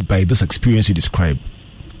impacted by this experience you described?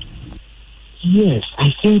 Yes, I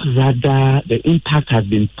think rather the impact has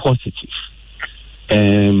been positive.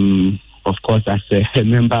 Of course, as a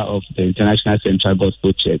member of the International Central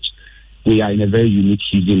Gospel Church, we are in a very unique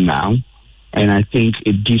season now, and I think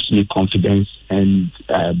it gives me confidence and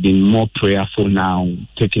being more prayerful now,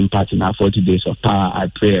 taking part in our 40 days of power.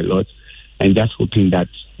 I pray a lot and just hoping that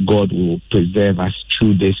God will preserve us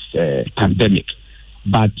through this pandemic.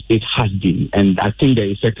 But it has been, and I think the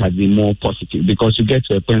effect has been more positive, because you get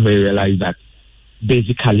to a point where you realize that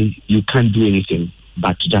basically you can't do anything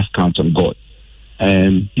but to just count on God.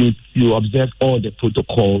 You observe all the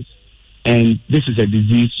protocols. And this is a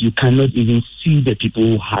disease you cannot even see the people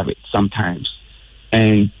who have it sometimes.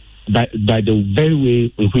 And by the very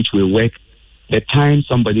way in which we work, the time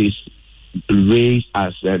somebody is raised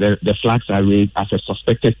as the flags are raised as a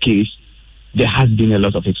suspected case, there has been a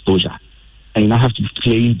lot of exposure. And you now have to be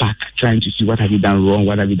playing back, trying to see what have you done wrong,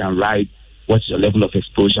 what have you done right, what's your level of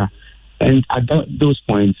exposure. And at those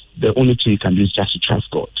points, the only thing you can do is just to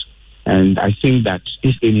trust God. And I think that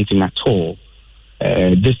if anything at all,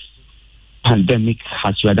 this pandemic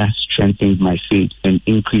has rather strengthened my faith and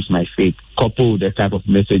increased my faith, coupled with the type of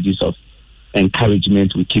messages of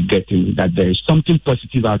encouragement we keep getting, that there is something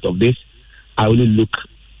positive out of this. I only look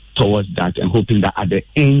towards that and hoping that at the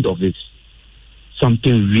end of it,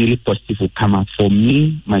 something really positive will come out for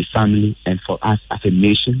me, my family, and for us as a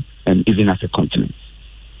nation and even as a continent.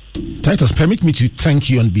 Titus, permit me to thank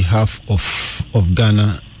you on behalf of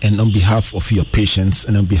Ghana and on behalf of your patients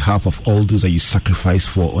and on behalf of all those that you sacrifice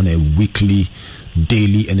for on a weekly,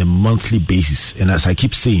 daily, and a monthly basis. And as I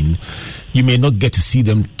keep saying, you may not get to see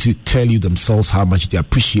them to tell you themselves how much they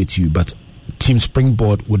appreciate you, but Team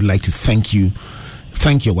SpringBoard would like to thank you,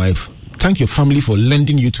 thank your wife, thank your family for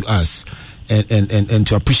lending you to us, and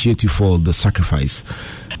to appreciate you for the sacrifice.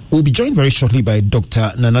 We'll be joined very shortly by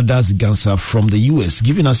Dr. Nanadas Gansa from the US,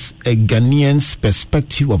 giving us a Ghanaian's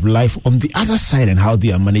perspective of life on the other side and how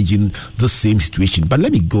they are managing the same situation. But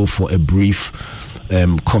let me go for a brief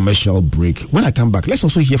commercial break. When I come back, let's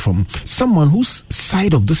also hear from someone whose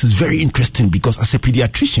side of this is very interesting, because as a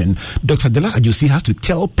pediatrician, Dr. Dela Ajosi has to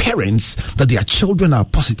tell parents that their children are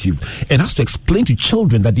positive and has to explain to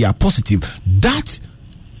children that they are positive. That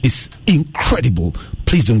is incredible.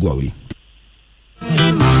 Please don't go away.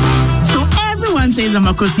 So everyone says I'm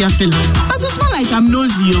a Kosia filler, but it's not like I'm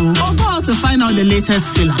nosy or go out to find out the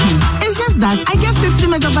latest filler. It's just that I get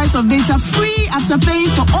 50 megabytes of data free after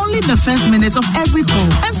paying for only the first minute of every call.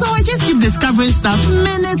 And so I just keep discovering stuff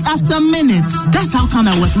minute after minute. That's how come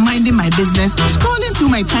I was minding my business, scrolling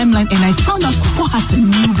through my timeline, and I found out Coco has a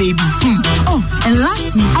new baby. Oh, and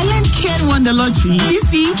last week I learned Ken won the lottery. You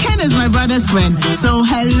see, Ken is my brother's friend. So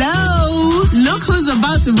hello, look who's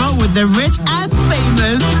about to roll with the rich and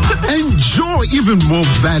famous. Enjoy even more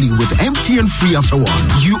value with MTN Free After One.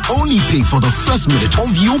 You only pay for the first minute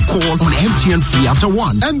of your call on MTN Free After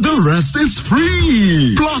One, and the rest is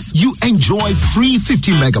free. Plus, you enjoy free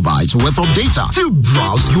 50 megabytes worth of data to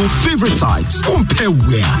browse your favorite sites. Compare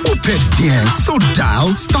where, compare there. So dial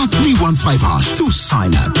 *315# to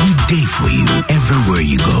sign up. We day for you everywhere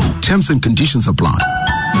you go. Terms and conditions apply.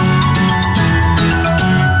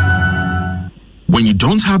 When you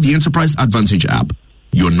don't have the Enterprise Advantage app,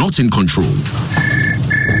 you're not in control.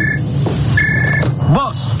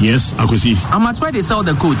 Boss. Yes, Akwesi. I'm at where they sell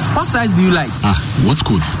the coats. What size do you like? What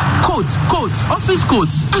coats? Coats, office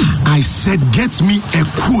coats. I said get me a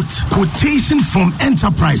quote. Quotation from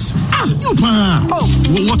Enterprise.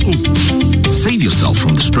 What quote? Save yourself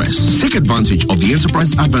from the stress. Take advantage of the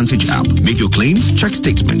Enterprise Advantage app. Make your claims, check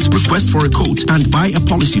statements, request for a quote, and buy a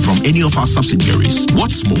policy from any of our subsidiaries.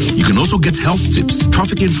 What's more, you can also get health tips,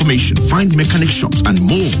 traffic information, find mechanic shops, and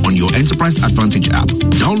more on your Enterprise Advantage app.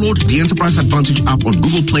 Download the Enterprise Advantage app on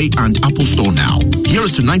Google Play and Apple Store now. Here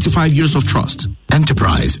is to 95 years of trust.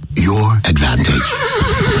 Enterprise, your advantage.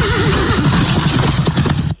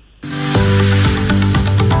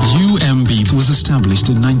 UMB was established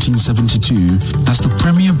in 1972 as the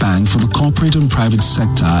premier bank for the corporate and private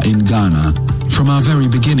sector in Ghana. From our very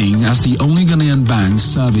beginning, as the only Ghanaian bank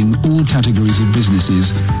serving all categories of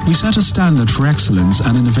businesses, we set a standard for excellence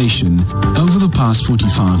and innovation over the past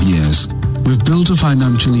 45 years. We've built a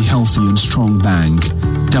financially healthy and strong bank,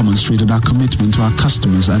 demonstrated our commitment to our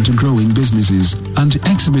customers and to growing businesses, and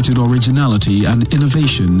exhibited originality and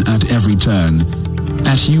innovation at every turn.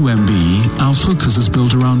 At UMB, our focus is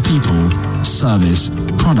built around people, service,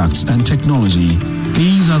 products, and technology.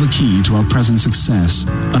 These are the key to our present success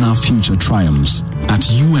and our future triumphs. At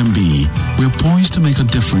UMB, we're poised to make a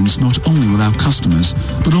difference not only with our customers,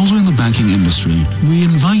 but also in the banking industry. We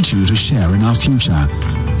invite you to share in our future.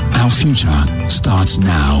 Our future starts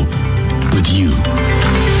now with you.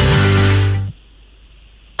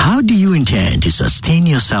 How do you intend to sustain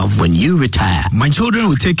yourself when you retire? My children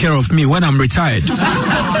will take care of me when I'm retired.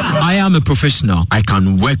 I am a professional. I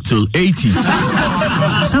can work till 80.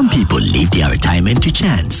 Some people leave their retirement to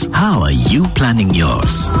chance. How are you planning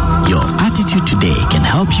yours? Your attitude today can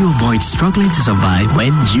help you avoid struggling to survive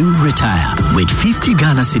when you retire. With 50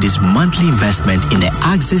 Ghana cedis monthly investment in the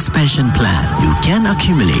Axis Pension Plan, you can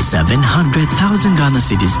accumulate 700,000 Ghana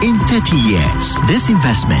cedis in 30 years. This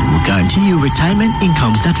investment will guarantee you retirement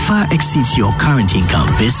income that far exceeds your current income.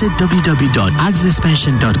 Visit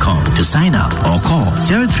www.axispension.com to sign up or call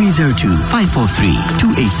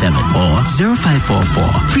 0302-543-287 or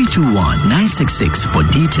 0544-321-966 for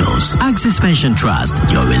details. Axis Pension Trust,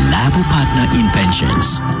 your reliable partner in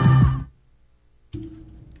pensions.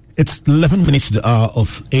 It's 11 minutes to the hour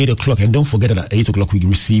of 8 o'clock, and don't forget that at 8 o'clock we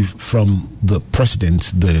receive from the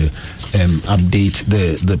president the update.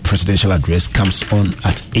 The presidential address comes on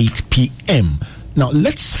at 8 p.m. Now,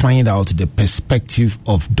 let's find out the perspective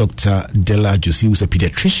of Dr. Dela Ajosi, who's a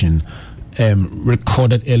pediatrician,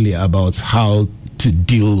 recorded earlier about how to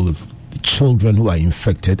deal with children who are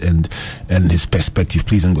infected and his perspective.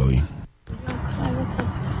 Please, Ngowi.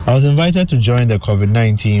 I was invited to join the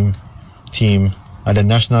COVID-19 team at the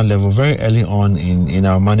national level very early on in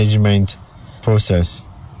our management process.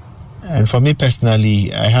 And for me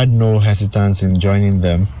personally, I had no hesitance in joining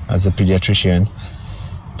them as a pediatrician,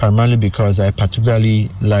 primarily because I particularly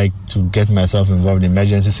like to get myself involved in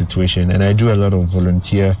emergency situation, and I do a lot of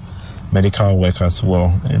volunteer medical work as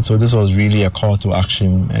well. And so this was really a call to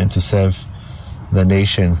action and to serve the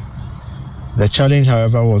nation. The challenge,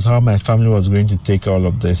 however, was how my family was going to take all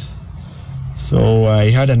of this. So I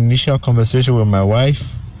had an initial conversation with my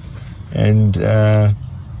wife, and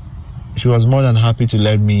she was more than happy to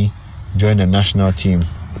let me join the national team.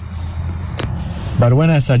 But when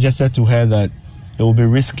I suggested to her that it would be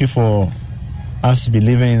risky for us to be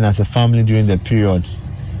living as a family during the period,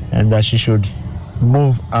 and that she should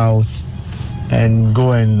move out and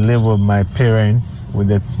go and live with my parents, with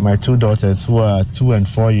my two daughters who are 2 and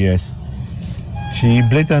 4 years, she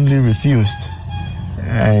blatantly refused.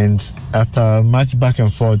 And after much back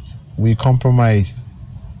and forth, we compromised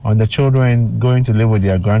on the children going to live with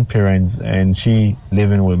their grandparents and she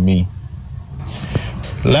living with me.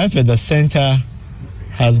 Life at the center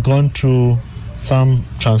has gone through some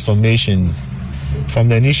transformations, from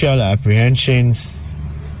the initial apprehensions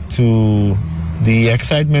to the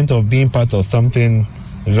excitement of being part of something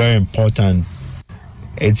very important.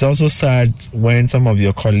 It's also sad when some of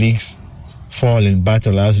your colleagues fall in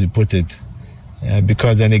battle, as you put it,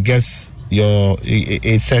 because then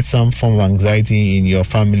it sets some form of anxiety in your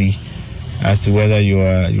family as to whether you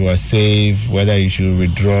are safe, whether you should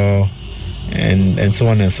withdraw, and so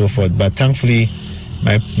on and so forth. But thankfully,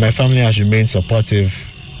 my family has remained supportive,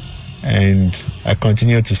 and I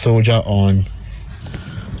continue to soldier on.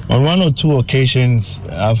 On 1 or 2 occasions,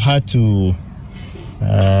 I've had to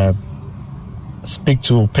speak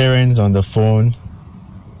to parents on the phone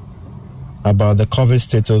about the COVID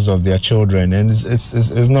status of their children, and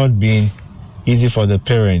it's not been easy for the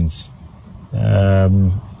parents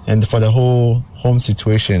and for the whole home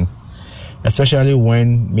situation, especially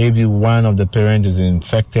when maybe one of the parents is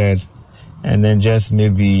infected, and then just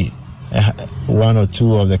maybe 1 or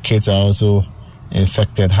 2 of the kids are also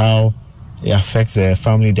infected. How it affects their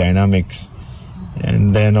family dynamics,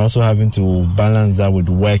 and then also having to balance that with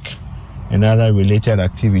work and other related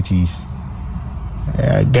activities.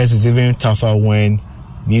 I guess it's even tougher when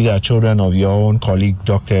these are children of your own colleague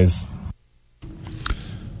doctors.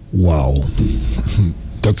 Wow.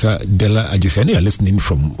 Dr. Della Ajus, I know you're listening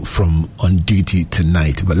from on duty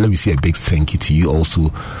tonight, but let me say a big thank you to you also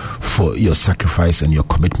for your sacrifice and your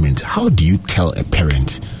commitment. How do you tell a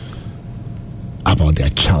parent about their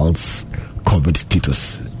child's COVID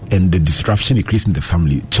status and the disruption it creates in the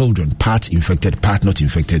family? Children, part infected, part not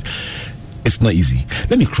infected. It's not easy.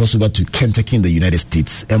 Let me cross over to Kentucky in the United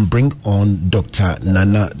States and bring on Dr.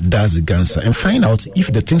 Nana Dazi-Gansa and find out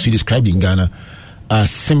if the things you described in Ghana are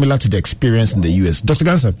similar to the experience in the US. Dr.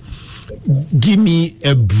 Gansa, give me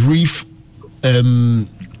a brief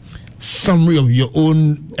summary of your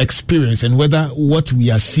own experience and whether what we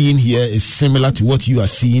are seeing here is similar to what you are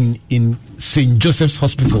seeing in St. Joseph's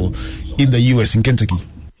Hospital in the US, in Kentucky.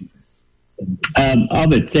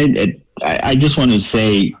 Albert, I just want to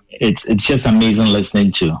say it's just amazing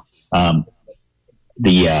listening to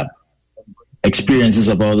the experiences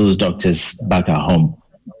of all those doctors back at home.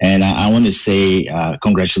 And I want to say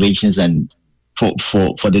congratulations and for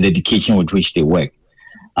the dedication with which they work.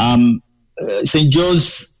 St.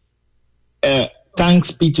 Joe's,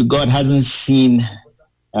 thanks be to God, hasn't seen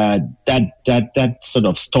that sort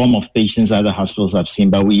of storm of patients other hospitals have seen,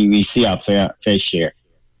 but we see our fair share.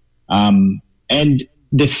 And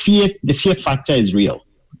the fear factor is real.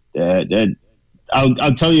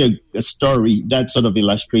 I'll tell you a story that sort of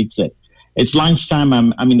illustrates it. It's lunchtime.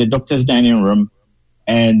 I'm in the doctor's dining room,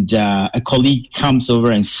 and a colleague comes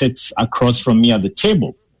over and sits across from me at the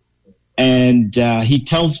table. And he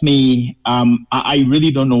tells me, I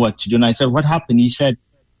really don't know what to do. And I said, what happened? He said,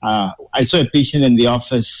 I saw a patient in the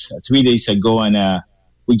office 3 days ago, and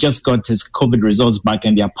we just got his COVID results back,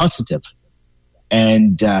 and they are positive.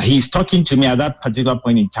 And he's talking to me at that particular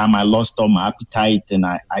point in time. I lost all my appetite, and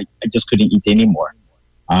I just couldn't eat anymore.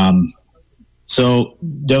 So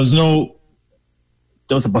there was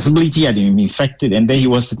a possibility I'd been infected. And then he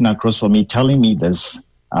was sitting across from me telling me this,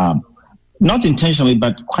 not intentionally,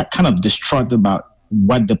 but quite kind of distraught about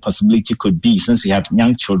what the possibility could be since he had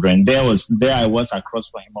young children. There I was across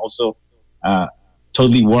from him also,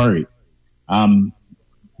 totally worried.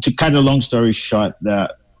 To cut a long story short,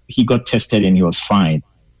 he got tested and he was fine.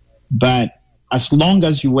 But as long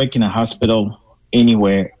as you work in a hospital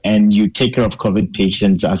anywhere and you take care of COVID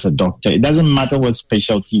patients as a doctor, it doesn't matter what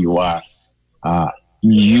specialty you are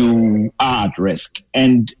at risk.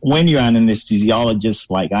 And when you're an anesthesiologist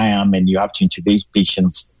like I am, and you have to intubate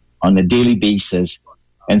patients on a daily basis,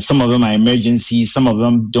 and some of them are emergencies, some of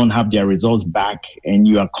them don't have their results back, and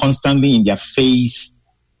you are constantly in their face,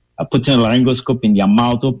 putting a laryngoscope in their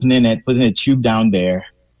mouth, opening it, putting a tube down there,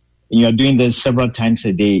 and you're doing this several times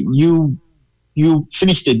a day, you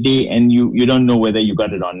finish the day and you don't know whether you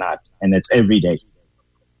got it or not, and it's every day.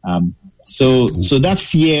 So that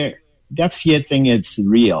fear thing, it's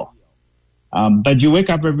real. But you wake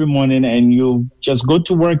up every morning and you just go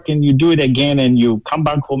to work and you do it again, and you come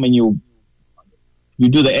back home and you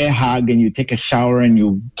do the air hug and you take a shower and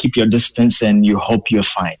you keep your distance and you hope you're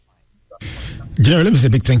fine. General, let me say a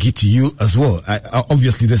big thank you to you as well.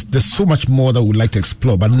 Obviously, there's so much more that we'd like to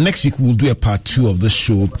explore, but next week we'll do a part 2 of this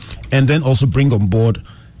show and then also bring on board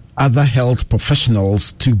other health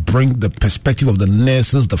professionals to bring the perspective of the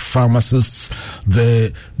nurses, the pharmacists,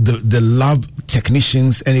 the lab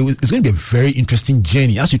technicians, and it's going to be a very interesting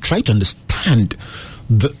journey as you try to understand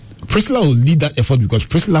Priscilla will lead that effort, because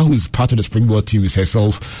Priscilla, who is part of the SpringBoard team, is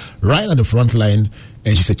herself right at the front line,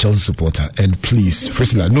 and she's a Chelsea supporter. And please,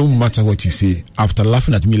 Priscilla, no matter what you say, after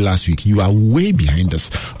laughing at me last week, you are way behind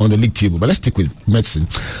us on the league table. But let's stick with medicine.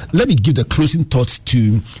 Let me give the closing thoughts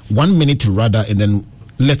to 1 minute rather, and then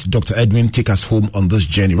let Dr. Edwin take us home on this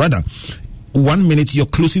journey. Rather, 1 minute, your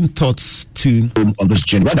closing thoughts to on this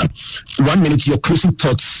journey. Rather, 1 minute, your closing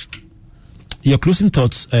thoughts. Your closing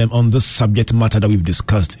thoughts on this subject matter that we've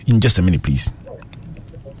discussed in just a minute, please.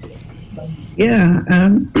 Yeah,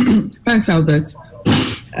 thanks, Albert.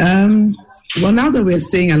 Well, now that we're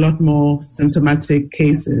seeing a lot more symptomatic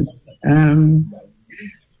cases, the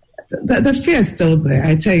fear is still there.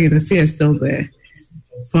 I tell you, the fear is still there.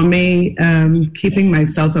 For me, keeping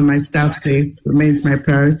myself and my staff safe remains my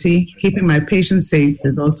priority. Keeping my patients safe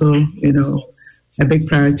is also, a big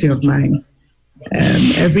priority of mine.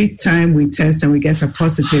 Every time we test and we get a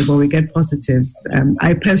positive or we get positives,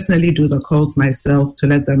 I personally do the calls myself to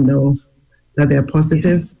let them know that they're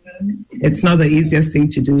positive. It's not the easiest thing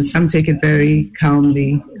to do. Some take it very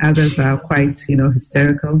calmly. Others are quite,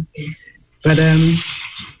 hysterical. But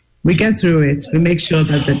we get through it. We make sure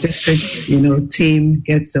that the district, team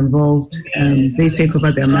gets involved. They take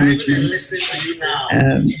over their management.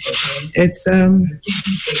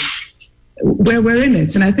 We're in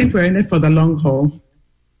it, and I think we're in it for the long haul.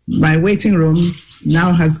 My waiting room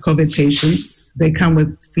now has COVID patients. They come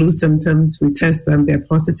with flu symptoms. We test them. They're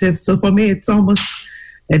positive. So for me, it's almost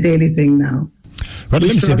a daily thing now. Right,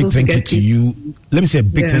 let me say a big thank you to you. Let me say a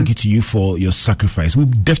big thank you to you for your sacrifice. We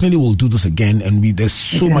definitely will do this again, and there's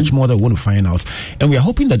so much more that we want to find out. And we are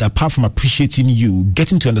hoping that apart from appreciating you,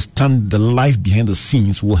 getting to understand the life behind the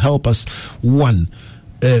scenes will help us, one,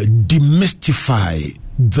 demystify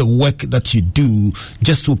the work that you do,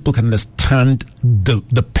 just so people can understand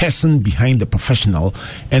the person behind the professional,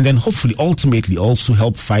 and then hopefully ultimately also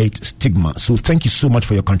help fight stigma. So thank you so much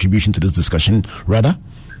for your contribution to this discussion, Radha.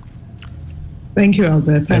 Thank you,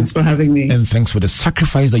 Albert. Thanks for having me. And thanks for the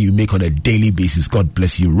sacrifice that you make on a daily basis. God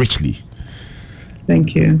bless you richly.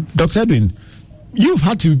 Thank you. Dr. Edwin, you've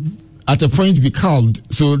had to at a point be calmed,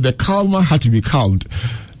 so the calmer had to be calmed.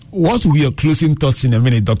 What will be your closing thoughts in a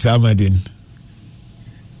minute, Dr. Ahmadin?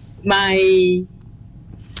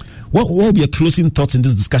 What will be your closing thoughts in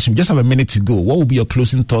this discussion? We just have a minute to go. What will be your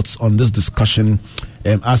closing thoughts on this discussion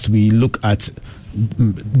as we look at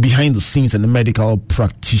behind the scenes and the medical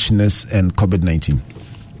practitioners and COVID-19?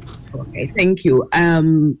 Okay, thank you.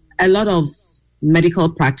 A lot of medical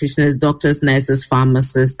practitioners, doctors, nurses,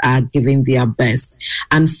 pharmacists are giving their best.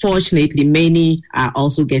 Unfortunately, many are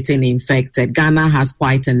also getting infected. Ghana has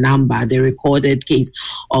quite a number. The recorded case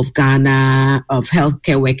of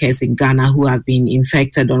healthcare workers in Ghana who have been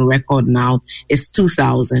infected on record now is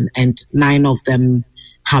 2,000, and 9 of them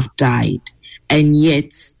have died. And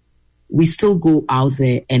yet, we still go out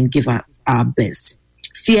there and give our best.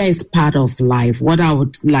 Fear is part of life. What I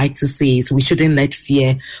would like to say is we shouldn't let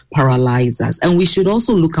fear paralyze us. And we should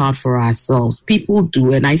also look out for ourselves. People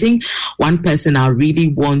do. And I think one person I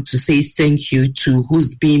really want to say thank you to,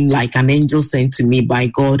 who's been like an angel sent to me by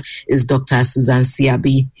God, is Dr. Susan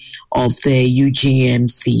Siabi of the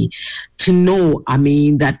UGMC. To know,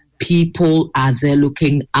 that people are there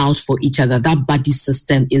looking out for each other. That buddy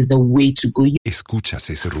system is the way to go.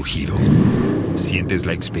 Escuchas ese rugido. Sientes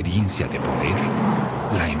la experiencia de poder,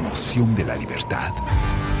 la emoción de la libertad.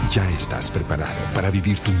 Ya estás preparado para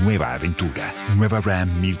vivir tu nueva aventura. Nueva Ram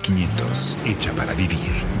 1500, hecha para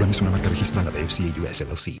vivir. Ram es una marca registrada de FCA US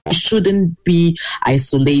LLC. You shouldn't be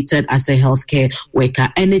isolated as a healthcare worker.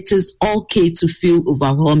 And it is okay to feel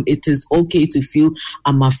overwhelmed. It is okay to feel,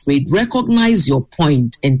 I'm afraid. Recognize your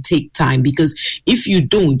point and take time. Because if you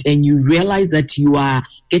don't and you realize that you are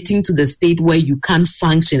getting to the state where you can't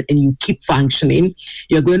function and you keep functioning,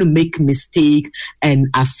 you're going to make mistakes and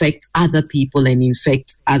affect other people and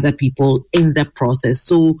infect other people in the process.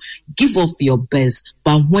 So give off your best,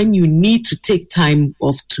 but when you need to take time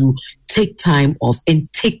off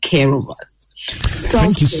and take care of us.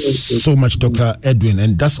 Thank you so much, Dr. Edwin,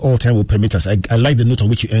 and that's all time will permit us. I like the note on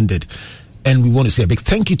which you ended. And we want to say a big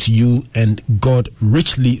thank you to you, and God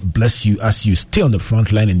richly bless you as you stay on the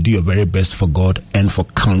front line and do your very best for God and for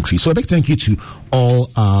country. So a big thank you to all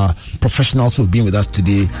our professionals who have been with us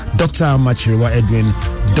today. Dr. Amachirewa Edwin,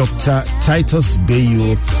 Dr. Titus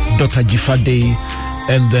Bayo, Dr. Jifade,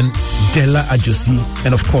 and then Della Ajosi,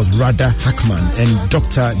 and of course Rada Hackman and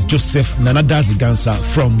Dr. Joseph Nanadazigansa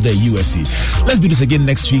from the USA. Let's do this again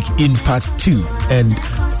next week in part 2 and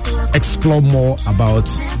explore more about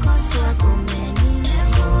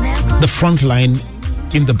the front line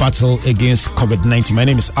in the battle against COVID-19. My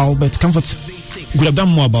name is Albert Comfort. Could have done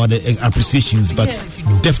more about the appreciations, but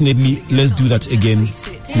definitely let's do that again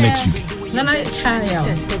next week.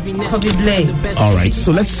 All right,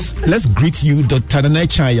 so let's greet you, Dr. Nanai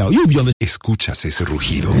Chayao. You'll be on the... Escuchas ese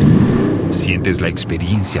rugido. Sientes la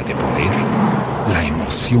experiencia de poder, la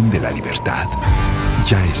emoción de la libertad.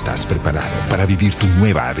 Ya estás preparado para vivir tu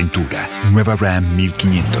nueva aventura. Nueva Ram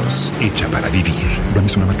 1500, hecha para vivir. Ram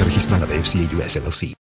es una marca registrada de FCA US LLC.